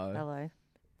Oh no. Hello.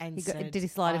 and He got- said, did he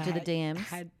slide I into the had- DMs?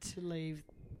 Had to leave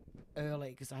early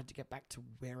because I had to get back to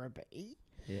Werribee,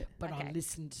 Yeah. but I Okay.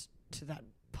 listened to that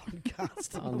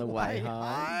podcast On the way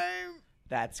home.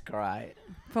 That's great.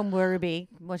 From Werribee.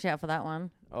 Watch out for that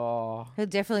one. Oh. He'll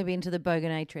definitely be into the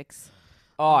Boganatrix.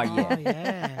 Oh Oh yeah.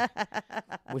 yeah,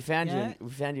 We found Yeah. you. We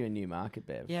found you a new market,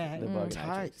 Bev. yeah. The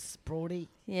Boganatrix. Totes, Brody.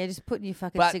 Yeah, just putting your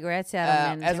fucking But, cigarettes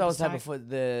out on men. as I was saying Temper before,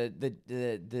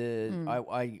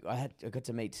 I got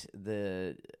to meet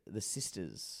the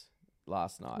sisters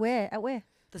last night. Where? At where?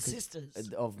 The sisters.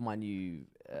 Of my new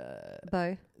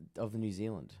Bo. of New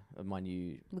Zealand, of my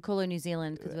new. We call her New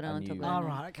Zealand because we don't want to talk new- about Oh it.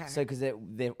 right, okay. So because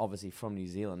they're obviously from New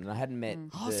Zealand, and I hadn't met.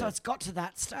 Oh, the- so it's got to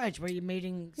that stage where you're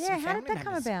meeting. Yeah, some how did family that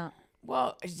come members. about?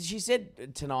 Well, she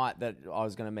said tonight that I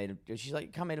was going to meet him. She's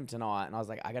like, "Come meet him tonight," and I was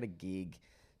like, "I got a gig."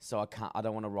 so I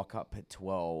don't want to rock up at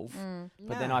 12.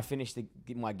 But then No. I finished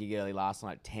my gig early last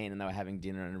night at 10, and they were having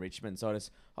dinner in Richmond. So I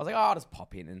was like, I'll just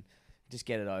pop in and just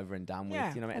get it over and done with.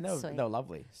 Yeah. You know what I mean? That's They sweet. were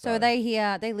lovely. So are they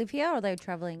here? They live here, or are they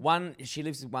traveling? She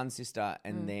lives with one sister,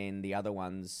 and then the other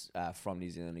one's from New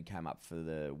Zealand who came up for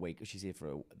the week. She's here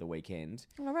for the weekend.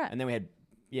 All right. And then we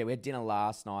had dinner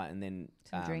last night, and then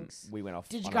Some drinks. we went off.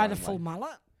 Did you on go our the own full way.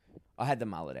 mullet? I had the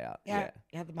mullet out. Yeah, Yeah.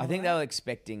 you had the I think mullet they out? were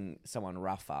expecting someone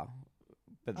rougher,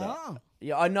 but Oh.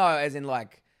 yeah, I know, as in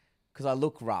like, because I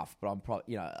look rough, but I'm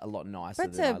probably a lot nicer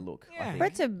Brett's than a- I look. Yeah. I think.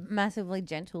 Brett's a massively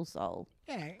gentle soul.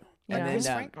 Yeah. You And know. Chris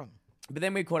then, Franklin. But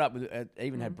then we caught up with,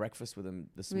 even had breakfast with them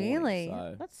this morning. Really?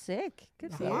 So. That's sick.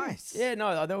 Good for you. Nice. Yeah,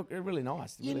 no, they were really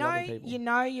nice. You Really know, lovely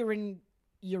people.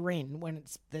 you're in when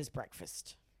there's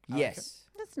breakfast. Yes.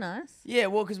 That's nice. Yeah,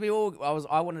 well, because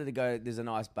I wanted to go. There's a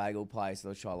nice bagel place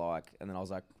which I like, and then I was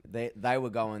like, they were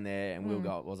going there, and we'll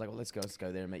go. I was like, well, let's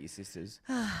go there and meet your sisters,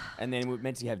 and then we're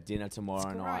meant to have dinner tomorrow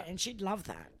Right, night. and she'd love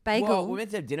that. Bagel. Well, we're meant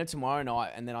to have dinner tomorrow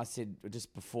night, and then I said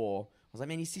just before, I was like,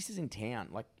 man, your sister's in town.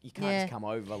 Like, you can't Yeah. just come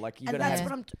over. Like, you And got to that's have.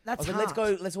 what I'm. I That's was like, hard.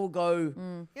 let's go. Let's all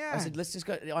go. Yeah. I said, let's just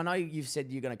go. I know you've said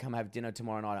you're going to come have dinner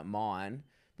tomorrow night at mine,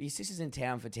 but your sister's in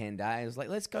town for 10 days. Like,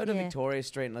 let's go to Yeah. Victoria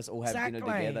Street and let's all have dinner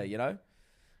Exactly. together, you know?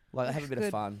 Like, have a bit of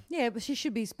Good. fun. Yeah, but she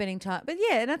should be spending time. But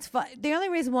yeah, and that's fine. The only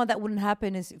reason why that wouldn't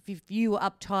happen is if you were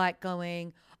uptight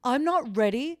going, I'm not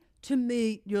ready to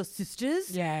meet your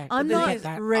sisters. Yeah, I'm but then not you get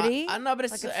that- ready. I know, but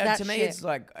it's, Like, it's that to me, shit. it's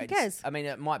like, Who cares? I mean,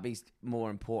 it might be more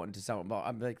important to someone, but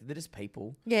I'm like, they're just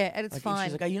people. Yeah, and it's Like, fine.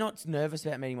 She's like, are you not nervous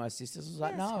about meeting my sisters? I was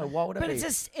like, Yeah, it's no, fine. why would I But be?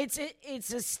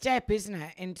 it's a step, isn't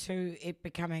it, into it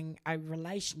becoming a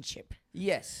relationship,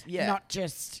 Yes, yeah. not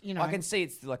just I can see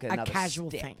it's like a another casual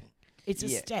step. thing. It's a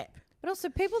Yeah. step. but also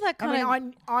people that I kind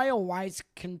mean, of I always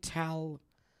can tell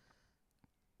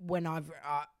when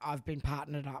I've been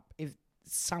partnered up if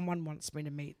someone wants me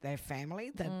to meet their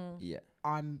family, then Yeah.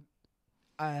 I'm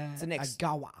the next- a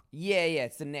goer. Yeah,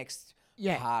 it's the next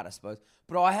Yeah. part, I suppose.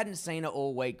 But I hadn't seen her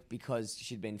all week because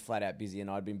she'd been flat out busy and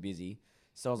I'd been busy.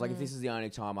 So I was like, if this is the only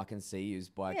time I can see you is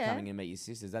by Yeah. coming and meet your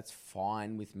sisters, that's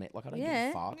fine with me. Like, I don't give Yeah.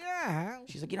 a fuck. Yeah.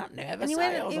 She's like, you're not nervous, and you eh?"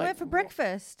 went, I was you like, went for "What?"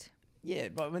 breakfast. Yeah,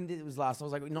 but when it was last, I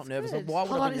was like, not nervous. Like, good. why would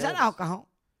Hold I on, be is that nervous? alcohol?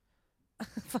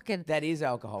 fucking That is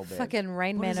alcohol, babe. fucking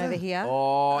Rain What Man is over that? here.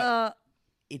 Oh,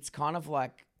 it's kind of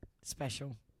like,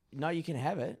 Special. no, you can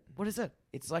have it. What is it?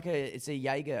 It's like it's a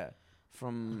Jaeger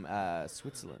from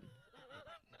Switzerland.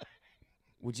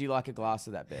 Would you like a glass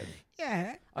of that, Bev?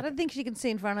 Yeah. I don't think she can see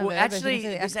in front of Well, her. but she actually,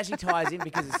 can see this the- actually ties in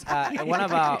because it's one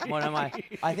of my.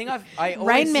 I think I always,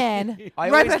 Rain Man. I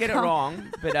always get it Robocop.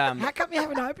 wrong, but How come you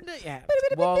haven't opened it yet?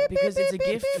 well, because it's a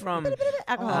gift from.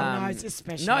 Alcohol. Oh, no, um, it's just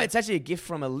special. No, it's actually a gift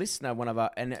from a listener, one of our,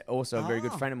 and also a very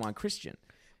good Oh. friend of mine, Christian.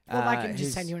 Well, they can who's-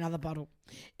 just send you another bottle.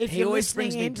 If He you're always listening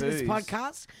brings me into this booze.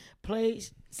 podcast,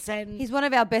 please send. He's one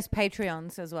of our best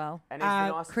Patreons as well. And he's the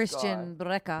nicest Christian guy.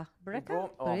 Breca. He Breca?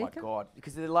 brought- oh my Breca? god!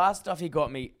 Because the last stuff he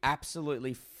got me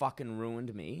absolutely fucking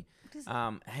ruined me.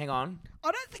 Hang on,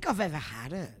 I don't think I've ever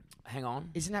had it. hang on.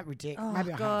 Isn't that ridiculous? Oh,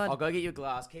 Maybe I God. I'll go get you a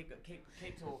glass. Keep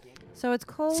talking. So it's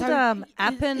called So, isn't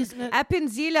it-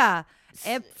 Appenzilla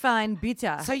Epfein Bitter.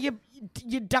 have. So you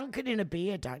dunk it in a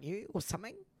beer, don't you, or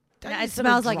something? Don't No, you it sort of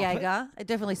smells like drop it? Jaeger. It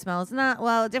definitely smells.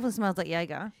 Well, it definitely smells like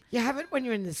Jaeger. You have it when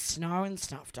you're in the snow and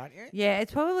stuff, don't you? Yeah,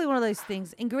 it's probably one of those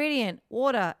things. Ingredient: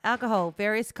 water, alcohol,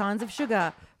 various kinds of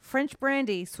sugar, French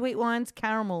brandy, sweet wines,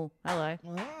 caramel. Hello.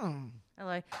 Oh.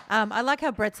 Hello. I like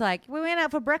how Brett's like, we went out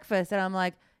for breakfast, and I'm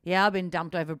like, yeah, I've been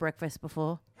dumped over breakfast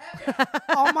before.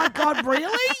 Oh my God,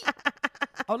 really?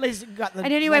 Oh, at least you got the.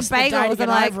 And then he went rest of the day to bagels, get and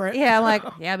like, over it. yeah, I'm like,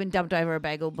 yeah, I've been dumped over a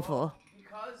bagel before.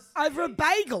 Over a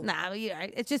bagel. Nah, you know,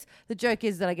 it's just the joke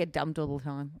is that I get dumped all the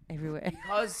time, everywhere.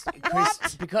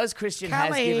 Because Christian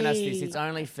has given us this, Kelly. it's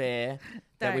only fair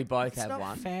that we Don't. both It's have not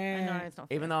one. fair. I know it's not.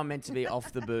 Even though I'm meant to be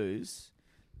off the booze.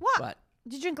 What? But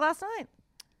Did you drink last night?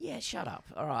 yeah, shut up.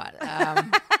 All right.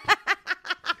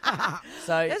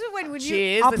 So That's when you.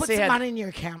 cheers. I'll Let's put see some how. money in your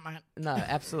account, mate. No,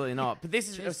 absolutely not. But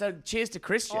this is so. Cheers to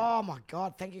Christian. Oh my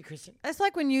God, thank you, Christian. It's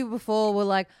like when you before were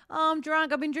like, oh, I'm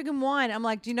drunk. I've been drinking wine. I'm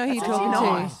like, do you know who you're That's talking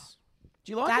nice. to?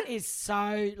 Do you like That it? is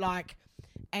so like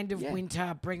end of Yeah.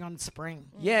 winter, bring on spring.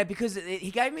 Yeah, because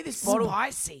he gave me this bottle.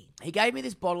 Spicy. He gave me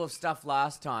this bottle of stuff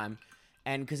last time,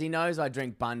 and because he knows I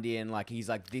drink Bundy, and like he's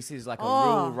like, this is like a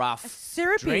real rough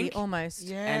syrupy drink. almost.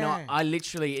 Yeah. And I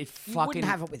literally, it You fucking wouldn't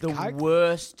have it with the Coke.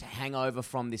 worst hangover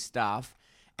from this stuff.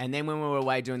 And then when we were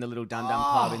away doing the little dum dum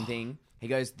club and thing, he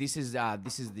goes, "This is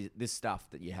this stuff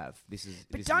that you have. This is."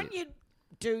 But this don't is it." you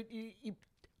do you?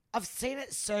 I've seen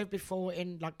it served before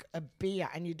in like a beer,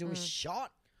 and you do a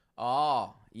shot.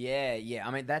 Oh, yeah.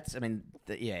 I mean,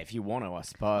 if you want to, I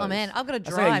suppose. Oh man, I've got to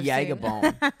That's drive. like a Jaeger soon.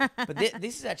 bomb. But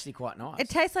this is actually quite nice. It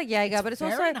tastes like Jaeger, but it's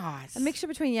also very nice. a mixture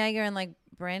between Jaeger and like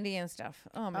brandy and stuff.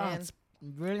 Oh Oh, man. it's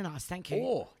really nice. Thank you.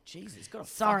 Oh, Jesus, it's got a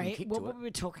fucking Sorry, kick what to were it.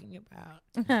 we talking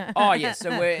about? Oh, yeah, so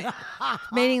we're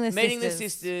Meeting the meeting sisters. the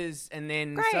sisters, and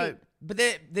then Great. but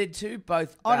they're two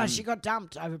both. Oh no, she got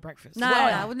dumped over breakfast. No. We're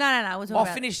talking I'll about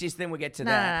finish this, then we'll get to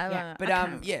No, that. no, Yeah. no. But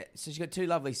Okay. yeah, so she got two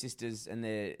lovely sisters, and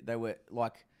they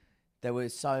were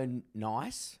so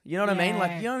nice. You know what I mean?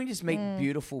 Like, Yeah. you know, you just meet Mm.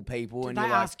 beautiful people, Did and they you're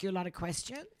like, ask you a lot of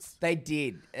questions? they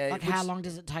did. Like how long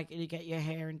does it take you to get your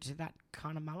hair into that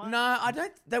kind of mullet? No, I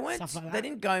don't. They weren't. Stuff like They that.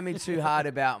 didn't go me too hard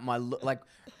about my look. Like,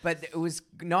 but it was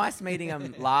nice meeting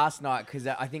them last night because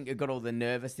I think it got all the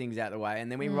nervous things out of the way,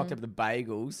 and then we rocked up the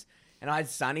bagels. And I had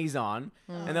sunnies on,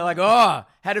 and they're like, "Oh,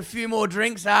 had a few more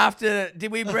drinks after.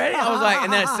 Did we, Brett?" I was like,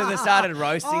 and then so they started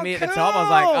roasting me at the top. I was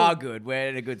like, cool. "Oh, good, we're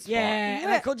in a good spot." Yeah,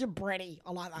 and I called you Bretty.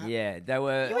 I like that. Yeah, they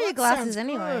were. You wear your glasses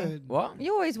anyway. Good. What?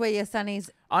 You always wear your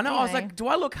sunnies. I know. I was anyway. like, "Do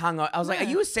I look hungover?" I was like, "Are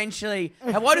you essentially?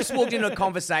 Have I just walked into a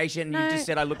conversation and No. you just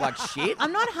said I look like shit?"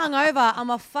 I'm not hungover. I'm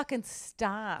a fucking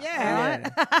star. Yeah.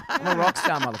 Right? I'm a rock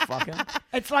star, motherfucker.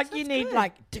 It's like you need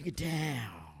like dig it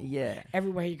down Yeah.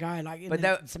 everywhere you go. Like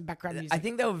But some background music. I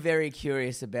think they were very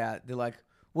curious about. They're like,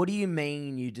 "What do you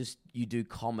mean you do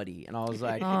comedy?" And I was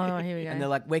like, Oh, here we go. and they're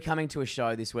like, "We're coming to a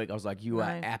show this week." I was like, "You No,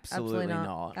 are absolutely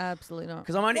not." Absolutely not.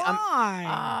 Because I'm only.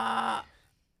 Why?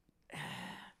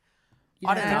 You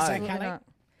I don't think know. it's Absolutely okay? not.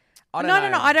 I don't No.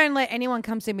 know. I don't let anyone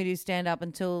come see me do stand up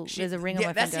until there's a ring on Yeah,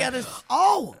 my that's finger. the other.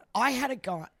 Oh, I had a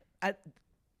guy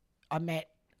I met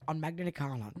on Magnetic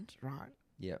Island, right?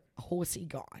 Yeah. A horsey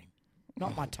guy.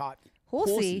 Not my type.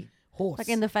 Horsey. Horse. Like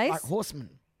in the face? Like horseman.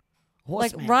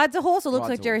 Like Horseman. rides a horse or looks Rides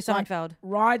like a Jerry horse. Like, Seinfeld.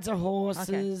 rides a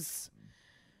horses.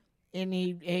 And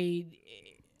he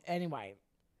anyway.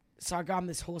 So I go on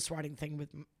this horse riding thing with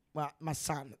my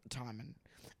son at the time, and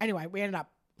anyway, we ended up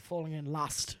falling in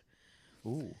lust,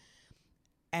 Ooh.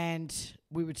 and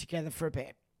we were together for a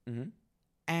bit, Mm-hmm.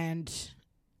 and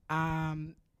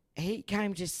he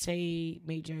came to see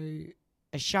me do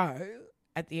a show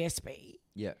at the SB,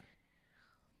 Yeah.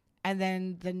 and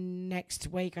then the next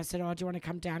week I said, "Oh, do you want to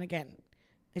come down again?"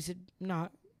 He said, "No,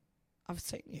 I've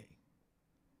seen you.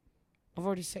 I've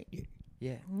already seen you.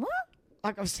 Yeah. What?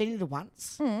 Like I've seen you the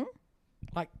once. Hmm.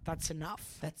 Like that's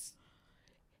enough." That's.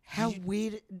 How Did you-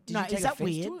 weird? Did No, you take is that offense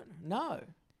weird? to it? No.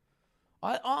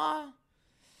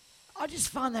 I just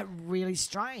find that really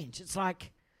strange. It's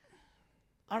like,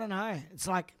 I don't know. It's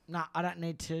like, no, I don't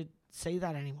need to see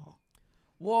that anymore.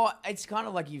 Well, it's kind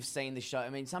of like you've seen the show. I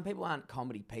mean, some people aren't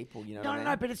comedy people, you know. No, what I mean?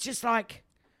 no, but it's just like,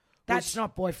 that's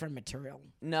not boyfriend material.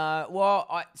 No,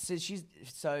 well,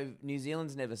 so New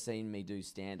Zealand's never seen me do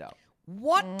stand up,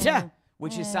 What?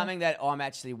 which is something that I'm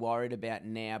actually worried about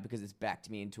now because it's backed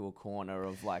me into a corner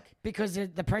of like. Because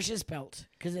the pressure's built.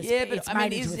 Because it's, Yeah, but it's I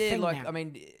made mean, into is a there thing like? now. I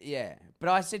mean, yeah. But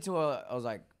I said to her, I was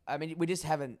like, I mean, we just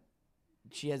haven't.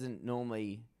 She hasn't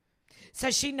normally. So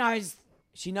she knows.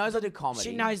 She knows I do comedy.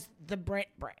 She knows the Brett,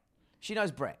 She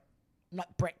knows Brett.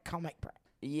 not Brett comic Brett.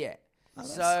 Yeah.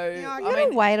 that's- So yeah, I You gotta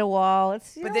mean, wait a while.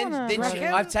 It's you but don't then wanna- she,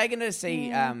 Reckon? I've taken her to see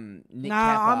Nick No,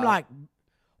 Kappa. I'm like,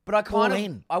 But I kind all of,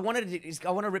 in. I wanted to,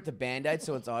 I want to rip the Band-Aid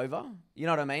so it's over. You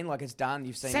know what I mean? Like it's done.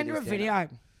 You've seen. send me her do a stand-up.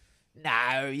 video.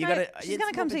 No, you No, gotta. she's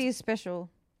gonna come to your special.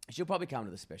 She'll probably come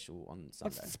to the special on What's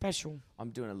Sunday. the special? I'm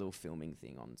doing a little filming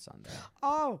thing on Sunday.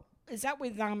 Oh, is that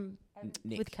with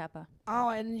Nick. With Kappa. Oh,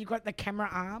 and you got the camera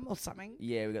arm or something?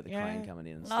 Yeah, we got the Yeah. crane coming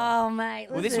in and stuff. Oh mate.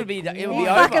 Well, this listen. would be. It He would be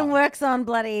fucking over. works on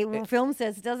bloody film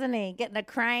sets, doesn't he? Getting a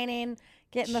crane in,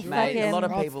 getting the Mate, fucking. a lot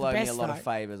of Oh, it's people the owe me a best, lot of though.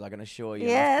 favours. I can assure you.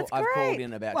 Yeah, I've, it's I've called great.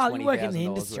 in about Well, you work in the $20,000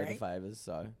 worth industry. of favours.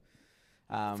 So,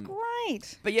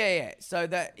 Great. but yeah. So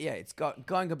that it's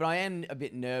going good. But I am a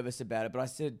bit nervous about it. But I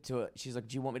said to her, she's like,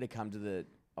 "Do you want me to come to the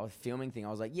filming thing?" I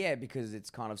was like, "Yeah, because it's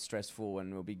kind of stressful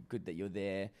and it'll be good that you're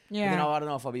there." Yeah. But then I don't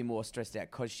know if I'll be more stressed out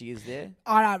because she is there.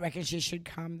 I don't reckon she should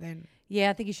come then. Yeah,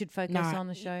 I think you should focus No. on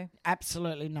the show.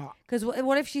 Absolutely not. Because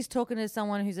what if she's talking to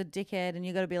someone who's a dickhead and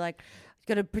you got to be like, you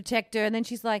got to protect her, and then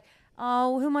she's like,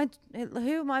 "Oh, who am I?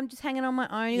 I'm just hanging on my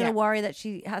own." You're Yeah. gonna worry that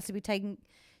she has to be taken.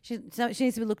 She needs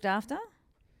to be looked after.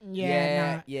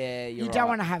 Yeah, no. yeah. You You're don't right.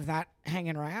 want to have that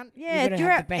hanging around. Yeah, you gotta you're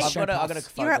have at- the best I've show got to possible.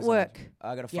 focus. You're at on work.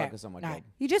 I got to Yeah, focus on my no.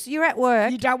 job. You're at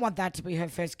work. You don't want that to be her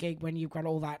first gig when you've got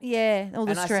all that. Yeah, all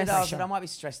the And stress. I said, I might be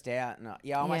stressed out. And I might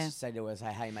Yeah. just say to her,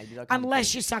 "Hey, mate, did I come Unless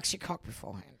to she sucks your cock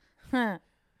beforehand. Huh.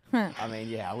 I mean,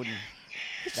 yeah, I wouldn't.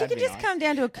 She That'd could be just nice. come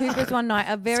down to a Cooper's one night,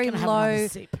 a very Just gonna have another low,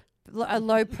 sip. a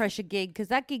low pressure gig, because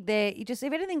that gig there, you just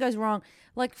if anything goes wrong,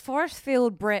 like Forest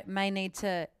Field Brett may need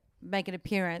to make an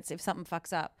appearance if something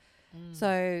fucks up.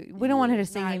 So we don't want her to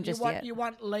see No, him just yet. You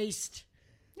want least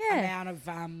Yeah. amount of.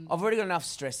 I've already got enough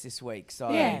stress this week,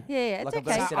 so Yeah. It's I've okay.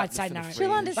 got to set up I'd say for the no. fringe.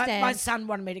 She'll understand. My son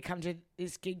wanted me to come to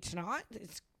this gig tonight.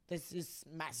 There's this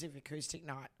massive acoustic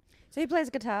night. So he plays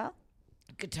guitar.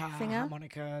 Guitar, Singer?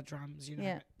 harmonica, drums, you know.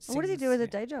 Yeah. And what does he do as a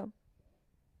day job?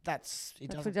 He That's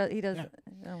does. what he does. Yeah.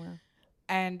 Oh wow.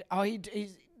 And he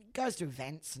goes to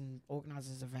events and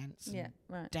organises events. Yeah. And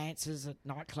Right. dances at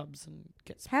nightclubs and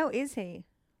gets. How is he?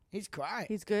 He's great.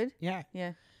 He's good. Yeah.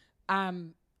 Yeah.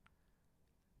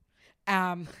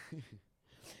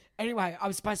 Anyway, I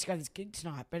was supposed to go to this gig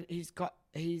tonight, but he's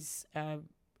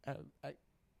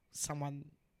someone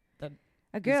that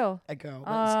A girl. a girl.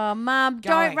 Oh, Mum,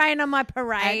 going. don't rain on my And,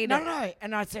 parade. no.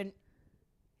 And I said,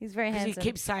 He's very because he handsome.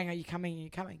 keeps saying, "Are you coming? Are you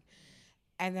coming?"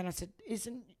 And then I said,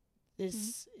 "Isn't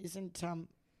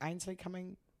Ainsley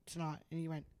coming tonight?" And he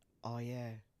went, "Oh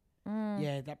yeah,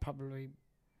 yeah, that probably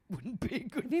wouldn't be a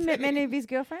good." Have you met many of his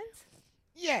girlfriends?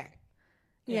 Yeah.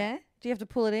 Yeah. Do you have to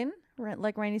pull it in?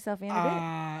 Like rein yourself in a bit?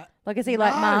 Uh, Like, is he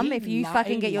like, no, Mum, he if you lo-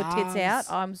 fucking he get your tits out, loves-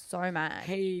 I'm so mad.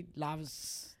 he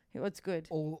loves It's good.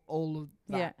 all of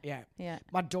that. Yeah. Yeah.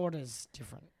 My daughter's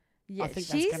different. Yeah. think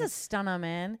that's She's gonna- a stunner,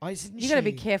 man. Oh, isn't You got to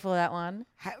be she? careful of that one.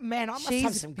 Man, I must have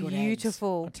She's some good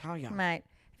beautiful. eggs, I tell you. Mate.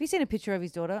 Have you seen a picture of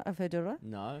her daughter?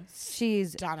 No.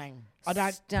 She's Stunning. I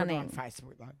don't Stunning. put it on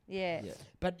Facebook though. yeah.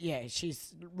 But yeah,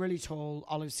 she's really tall,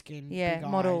 olive skin, Yeah, big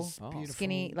model. eyes, Oh. beautiful,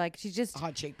 Skinny, like she's just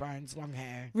high cheekbones, long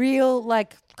hair. real.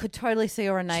 Like could totally see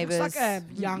her on She Neighbours. looks like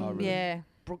a young Oh, really? Yeah,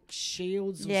 Brooke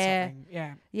Shields or Yeah. something.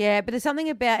 Yeah. yeah. But there's something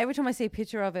about every time I see a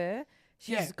picture of her,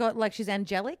 she's Yeah. got like she's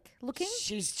angelic looking.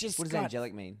 She's just What does got,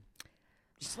 angelic mean?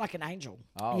 just like an angel.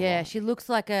 Oh, yeah, right. she looks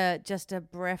like just a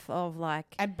breath of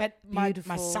like. But my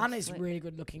Beautiful, son is sweet. really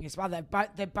good looking as well.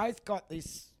 They both got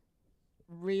this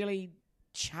really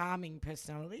charming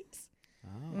personalities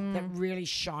Oh, that really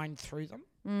shine through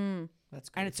them. that's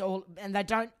good. And it's all and I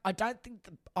don't think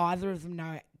either of them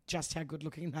know just how good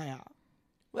looking they are.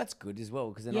 Well, that's good as well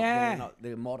because they're Yeah.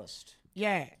 they're modest.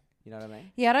 Yeah. You know what I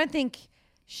mean? Yeah, I don't think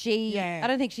she. Yeah. I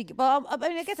don't think she. Well, I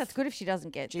mean, I guess that's good if she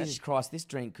doesn't get. Jesus Christ, this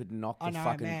drink could knock I the know,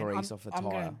 fucking man. grease off the I'm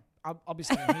tire. gonna, I'll be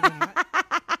staying here tonight.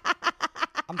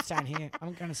 I'm staying here.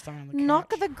 I'm going to stay on the couch.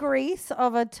 Knock the grease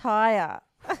of a tire.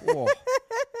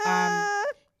 Oh,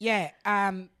 Yeah.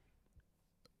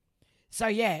 So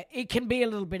yeah, it can be a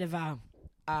little bit of a,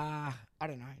 I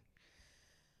don't know.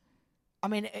 I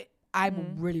mean, Abel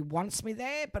really wants me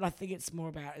there, but I think it's more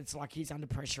about it's like he's under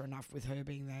pressure enough with her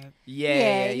being there.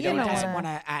 yeah, you you He don't know want doesn't what?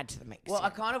 want to add to the mix. Well, I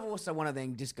kind of also want to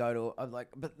then just go to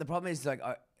but the problem is like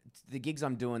the gigs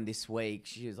I'm doing this week.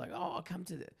 She was like, "Oh, I'll come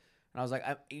to the," and I was like,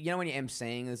 "You know when you're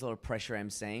emceeing, there's a lot of pressure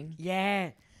emceeing."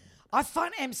 yeah, I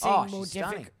find Oh, emceeing more she's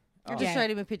stunning. difficult. I just showed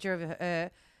him a picture of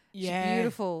her. She's Yeah,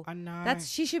 beautiful. I know.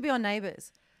 She should be on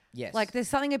Neighbours. Yes, Like there's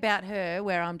something about her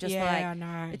where I'm just yeah, like, I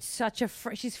know. it's such a.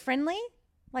 She's friendly,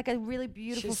 like a really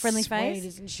beautiful, She's friendly sweet, face.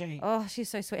 isn't she? Oh, she's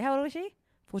so sweet. How old is she?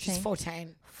 14. She's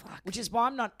 14. Fuck. Which is why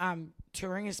I'm not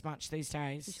touring as much these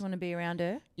days. Does she want to be around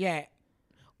her? Yeah.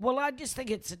 Well, I just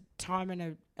think it's a time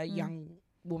in a young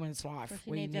woman's life Where she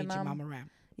where you needs her need your mum. mum around.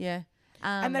 Yeah.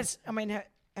 And that's, I mean, her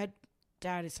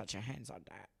dad is such a hands-on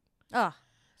dad. Oh,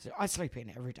 So I sleep in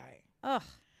every day. oh,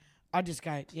 I just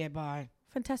go, yeah, bye.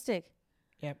 fantastic.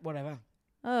 Yeah, whatever.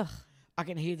 Ugh. I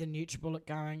can hear the NutriBullet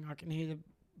going. I can hear the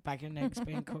bacon and eggs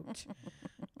being cooked.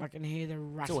 I can hear the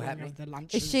rattling happening. of the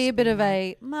lunches. Is she a bit being of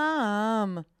made. a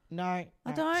mum? No, I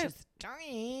no, don't. She's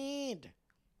tired.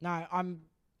 No,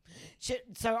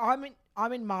 so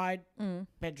I'm in my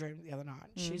bedroom the other night.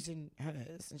 She's in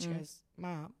hers, and she goes,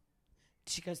 "Mum,"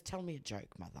 she goes, "Tell me a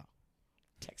joke, mother."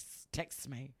 Texts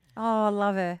me. Oh, I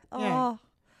love her. Yeah. Oh,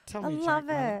 Tell I me a love joke,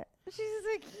 mother. her. She's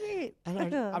so cute.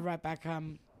 And I wrote back,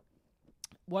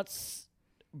 "What's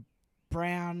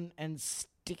brown and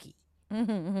sticky?"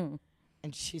 And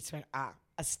she went,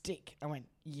 a stick. I went,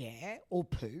 "Yeah," or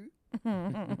poo.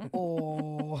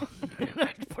 Or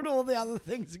put all the other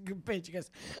things in compared. She goes,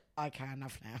 "Okay,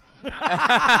 enough now."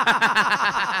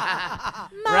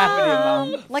 wrap it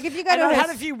in, Mum. Like if you go And to I her had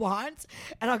a few wines,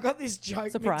 and I got this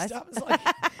joke Surprise. mixed up. It's like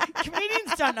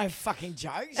comedians don't know fucking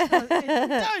jokes. Don't do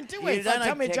it. You It's don't like, know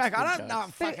tell me a joke. I textbook don't know a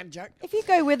jokes. fucking joke. if you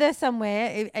go with her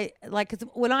somewhere, like, cause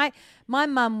my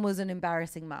mum was an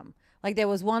embarrassing mum. Like there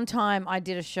was one time I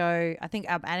did a show, I think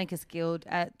Anarchist Guild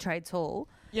at Trades Hall.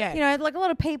 Yeah. You know, like a lot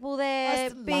of people there. I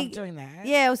used to love doing that.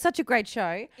 Yeah, it was such a great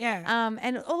show. Yeah.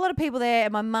 And a lot of people there.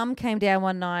 And my mum came down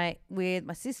one night with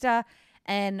my sister,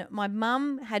 and my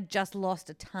mum had just lost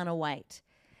a ton of weight.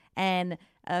 And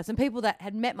some people that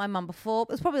had met my mum before. It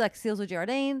was probably like Seals or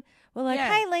Geraldine. Were like,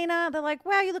 Yeah. hey, Lena. They're like,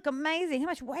 wow, you look amazing. How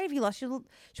much weight have you lost? She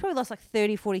probably lost like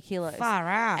 30, 40 kilos. Far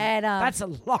out. And, That's a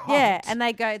lot. Yeah, and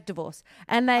they go, divorce.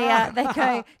 And they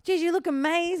go, geez, you look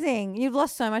amazing. You've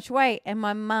lost so much weight. And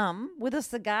my mum, with a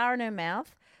cigar in her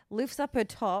mouth, lifts up her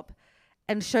top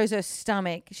and shows her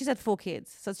stomach. She's had 4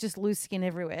 kids, so it's just loose skin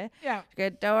everywhere. Yeah. She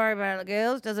goes, don't worry about it,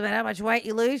 girls. Doesn't matter how much weight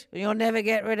you lose. You'll never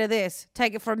get rid of this.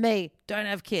 Take it from me. Don't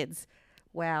have kids.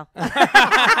 Wow.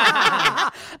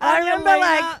 I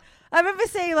remember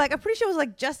seeing I'm pretty sure it was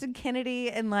like Justin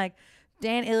Kennedy and like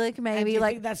Dan Illick maybe,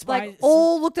 think that's why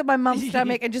all looked at my mum's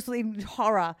stomach and just in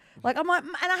horror. Like I'm like,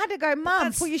 and I had to go,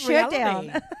 Mum, put your shirt down.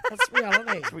 That's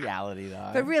reality. It's reality,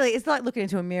 though. But really, it's like looking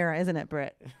into a mirror, isn't it,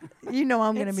 Brett? You know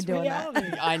I'm going to be doing reality.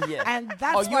 Yeah. And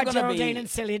that's why Geraldine and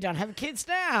Celia don't have kids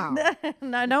now. that.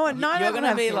 No one. You're going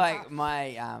gonna be like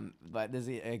my like there's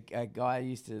a guy who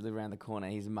used to live around the corner.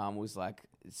 His mum was like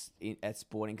at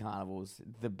sporting carnivals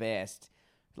the best.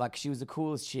 Like she was the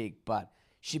coolest chick, but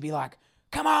she'd be like,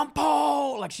 "Come on,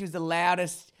 Paul!" Like she was the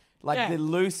loudest, the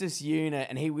loosest unit,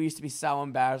 and he used to be so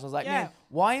embarrassed. I was like, "Man,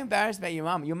 why are you embarrassed about your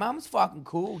mum? Your mum's fucking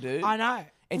cool, dude." I know.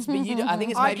 It's but you. I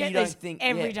think it's I maybe get you don't this think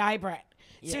every day, Brett.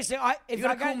 Yeah. Seriously, if you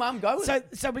got I a cool mum, go with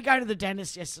it. So we go to the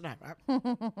dentist yesterday, right?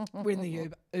 We're in the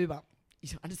Uber.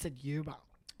 I just said Uber.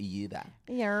 Uber.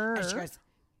 And she goes,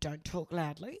 "Don't talk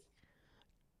loudly.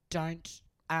 Don't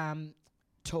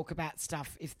talk about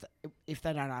stuff if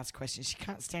they don't ask questions." She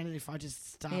can't stand it if I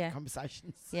just start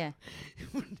conversations. Yeah.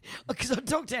 Because I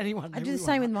talk to anyone. I do the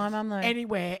same with my mum though.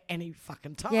 Anywhere, any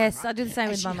fucking time. Yes, right? I do the same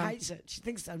And with my she mum. hates it. She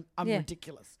thinks I'm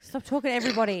ridiculous. Stop talking to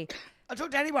everybody. I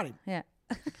talk to anybody. Yeah.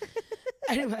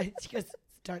 Anyway, she goes,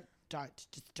 don't,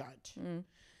 just don't.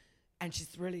 And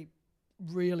she's really,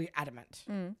 really adamant.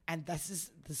 And this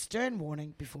is the stern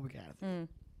warning before we get out of there.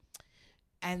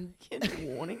 And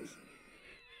warnings.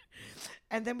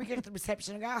 And then we get to the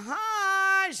reception and go,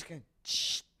 "Hi." She's going,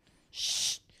 "Shh,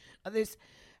 shh," like this.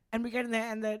 And we get in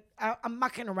there and I'm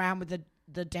mucking around with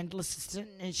the dental assistant,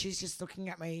 and she's just looking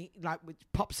at me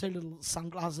pops her little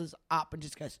sunglasses up and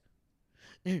just goes,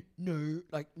 no.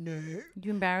 You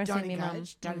embarrassing Don't me, Mum.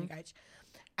 engage, don't engage.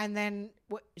 And then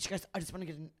she goes, "I just want to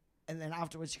get in." And then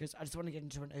afterwards she goes, "I just want to get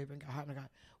into an Uber and go home." And I go,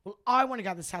 "Well, I want to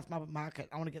go to the South Melbourne Market.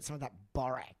 I want to get some of that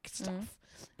Borac stuff.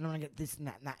 And I want to get this and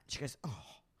that and that." She goes,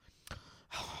 "Oh."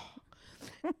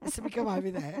 So we go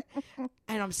over there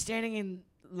and I'm standing in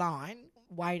line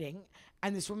waiting,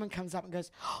 and this woman comes up and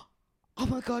goes, "Oh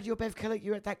my God, you're Bev Killick.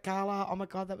 You're at that gala. Oh my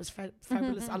God, that was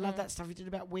fabulous. I love that stuff you did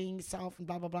about weeing yourself and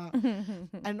blah, blah, blah."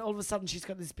 And all of a sudden she's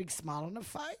got this big smile on her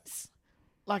face.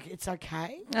 Like it's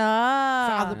okay for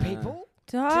other people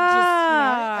to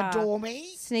just adore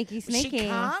me. Sneaky. She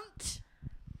can't.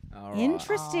 All right.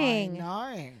 Interesting.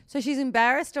 No. So she's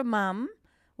embarrassed her mum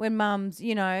when mum's,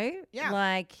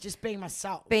 Just being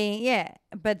myself.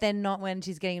 but then not when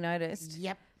she's getting noticed.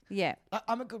 Yep. Yeah.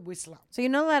 I'm a good whistler. So you're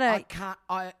not allowed to.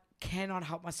 I cannot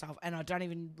help myself, and I don't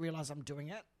even realise I'm doing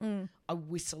it. I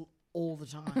whistle all the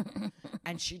time,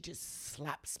 and she just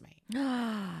slaps me.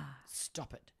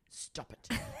 Stop it. Stop it.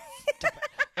 Stop it.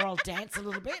 Or I'll dance a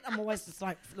little bit. I'm always just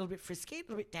like a little bit frisky, a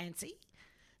little bit dancey.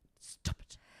 Stop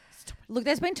it. Stop it. Look,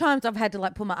 there's been times I've had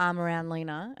to put my arm around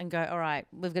Lena and go, "All right,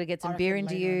 we've got to get some beer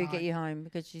into you, get you home,"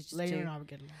 because she's just Lena and I would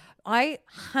get along.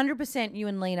 100% you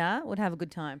and Lena would have a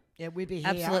good time. Yeah, we'd be here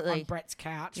Absolutely. on Brett's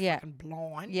couch, fucking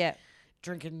blind,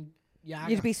 drinking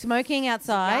Jager. You'd be smoking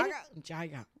outside.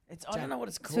 Jager. I don't know what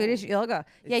it's called. Swedish yoga.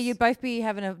 Yeah, you'd both be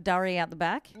having a durry out the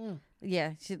back.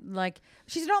 Yeah, she's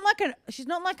not like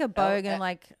a bogue and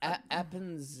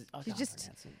Appens.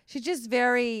 she's just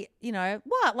very,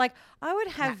 what? Like I would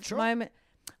have moment.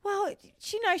 Well,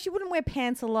 she wouldn't wear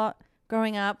pants a lot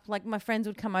growing up. Like my friends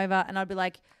would come over and I'd be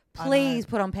like, "Please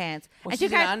put on pants." Well, and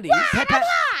she's she'd go, in undies. "What? What?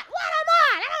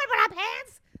 I don't want to put on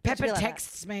pants." Pepper like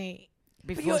texts me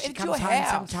before she it's comes your home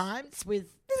house. sometimes with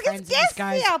There's friends and guests just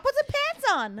goes, here. Put some pants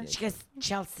on. she goes,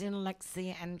 "Chelsea and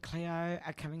Lexi and Cleo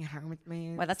are coming home with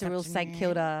me." Well, that's a real this St afternoon."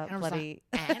 Kilda And I was bloody.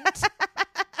 Like,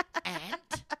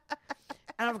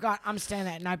 and I'm standing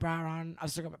there, no bra on.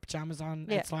 I've still got my pajamas on.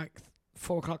 Yeah. It's like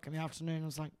 4:00 in the afternoon. I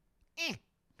was like,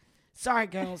 sorry,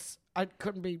 girls. I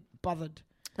couldn't be bothered.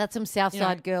 That's some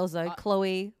Southside girls though.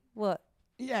 Chloe, what?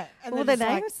 Yeah. And What were then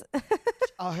their it's names?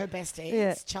 like, her besties,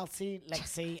 Yeah. Chelsea,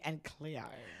 Lexi, and Cleo.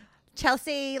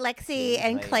 Chelsea, Lexi,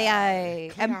 and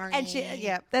Cleo.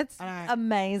 That's I know.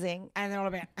 amazing. And they're all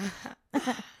about,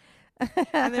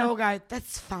 and they all go,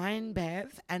 "That's fine,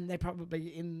 Bev." And they're probably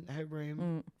in her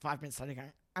room 5 minutes later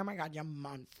going, "Oh my God, your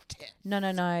mum's tits." No.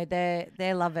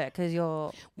 They love it because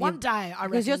you're One day, I reckon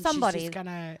because you're somebody.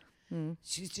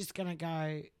 she's just gonna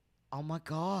go, "Oh my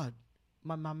God,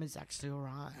 my mum is actually all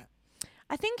right.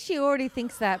 I think she already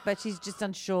thinks that, but she's just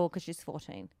unsure because she's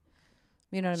 14.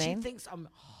 You know what I mean? She thinks I'm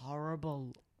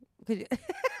horrible. Could you-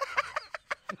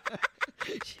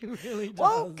 She really does.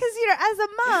 well, because, as a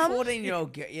mum,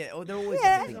 14-year-old girl. Yeah, they're always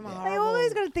yeah, gonna think that. they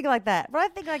always got to think like that. But I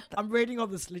think like I'm reading all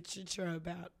this literature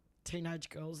about teenage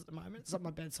girls at the moment. It's on my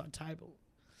bedside table.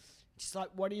 She's like,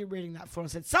 what are you reading that for? I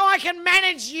said, so I can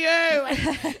manage you.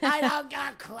 And I don't go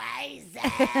crazy.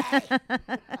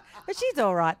 but she's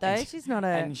all right though. She's not a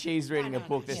And she's reading a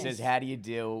book that says, how do you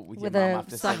deal with your with mum a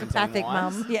after 17 psychopathic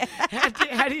wives? mum. Yeah.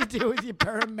 How do you deal with your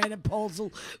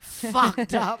perimenopausal,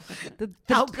 fucked up,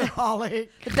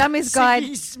 alcoholic, The dumbest guide.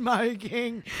 ciggy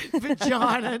smoking,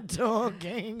 vagina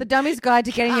talking? The dumbest guide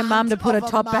to getting your mum to put her Cunt of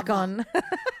a top back mother. on.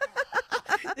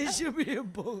 There should be a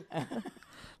book.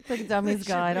 The dumbest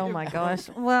guide. Oh my gosh.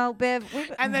 Well, Bev.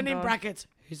 And then oh in God. brackets,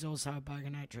 who's also a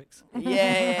boganatrix.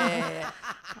 Yeah.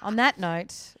 On that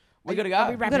note, We got to Are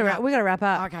we go. wrapping up? we got to wrap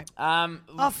up. Okay.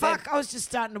 Oh, Fuck, I was just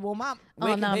starting to warm up.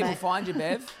 Where Oh, can no, people mate. find you,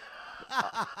 Bev?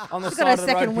 On the She's side got of her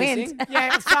the road second wind. pissing?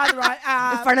 Yeah, it's starting right.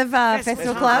 In front of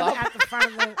Festival Club. At the front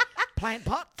of the plant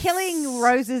pot. Killing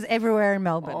roses everywhere in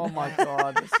Melbourne. Oh, my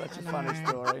God. That's such a funny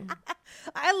story.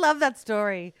 I love that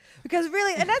story because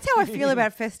really, and that's how I feel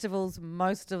about festivals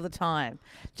most of the time.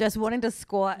 Just wanting to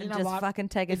squat You and know just what? fucking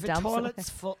take a If the dump. somewhere. toilet's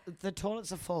full, if the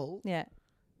toilets are full Yeah,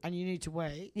 and you need to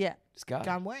wee, yeah, Just go.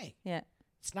 go and wee. yeah.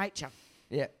 It's nature.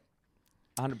 Yeah.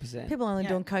 100%. People only Yeah.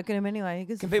 doing coke in them anyway.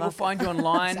 Can people find you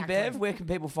online, Exactly. Bev? Where can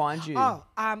people find you? Oh,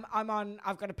 I'm on.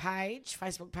 I've got a page,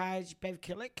 Facebook page, Bev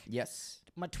Killick. Yes.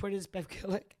 My Twitter's Bev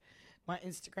Killick. My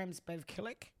Instagram's Bev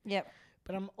Killick. Yep.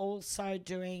 But I'm also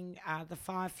doing the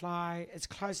Firefly as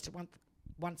close to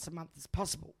once a month as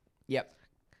possible. Yep.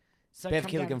 So Bev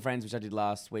come Killick down- and Friends, which I did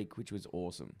last week, which was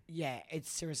awesome. Yeah, it's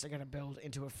seriously going to build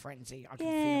into a frenzy. I can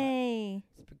feel Yay! it.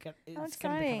 It's going to become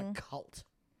exciting. a cult.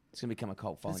 It's going to become a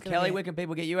cult following. It's gonna Kelly, be- where can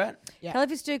people get you at? Yeah.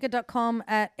 KellyFistuka.com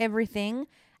at everything.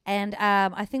 And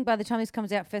I think by the time this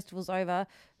comes out, festival's over.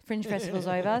 Fringe Festival's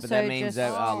over. But so that means just,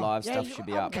 that our Oh, live yeah, stuff should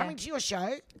be I'm up. coming to your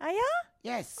show. Are ya?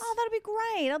 Yes. Oh, that'd be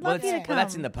great. I'd Well, love you to it's- come. well,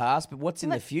 that's in the past, but what's in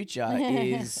the future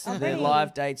is the Already.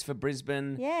 live dates for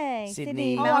Brisbane, Yay,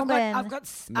 Sydney, Oh, Melbourne. I've got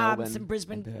Melbourne, some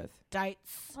Brisbane and Perth.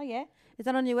 dates. Oh, yeah. Is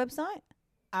that on your website?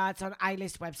 It's on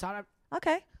A-list website.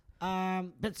 Okay.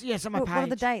 But yes, on my What page. are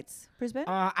the dates? Brisbane?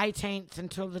 18th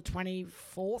until the 24th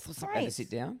or something. Great. Have a sit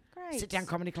down. Great. Sit Down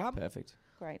Comedy Club. Perfect.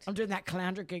 Great. I'm doing that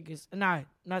Caloundra gig. No,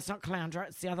 it's not Caloundra.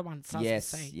 It's the other one. Starts with Yes.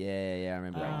 C. Yeah, I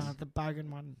remember that. The Bogan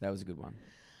one. That was a good one.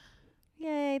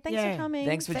 Yay. Thanks Yeah. for coming.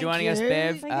 Thanks for Thank joining us, you.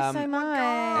 Bev. Thank you so much.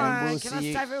 and we'll Can I see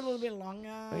you- stay for a little bit longer?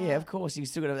 Oh, yeah, of course. You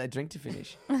still got that drink to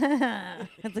finish.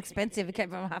 It's expensive. It came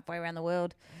from halfway around the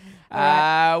world. All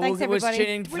right. Thanks, we'll everybody. tune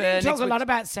in for We didn't next talk a lot week.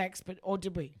 about sex, or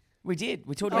did we? We did.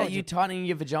 We talked about you tightening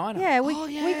your vagina. Yeah, Oh,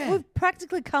 yeah. we've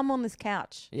practically come on this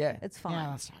couch. Yeah. It's fine.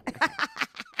 Yeah, that's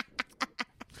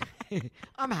right.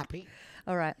 I'm happy.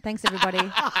 All right. Thanks, everybody.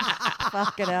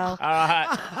 Fuck it hell. All right.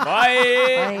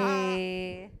 Bye.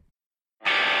 Bye.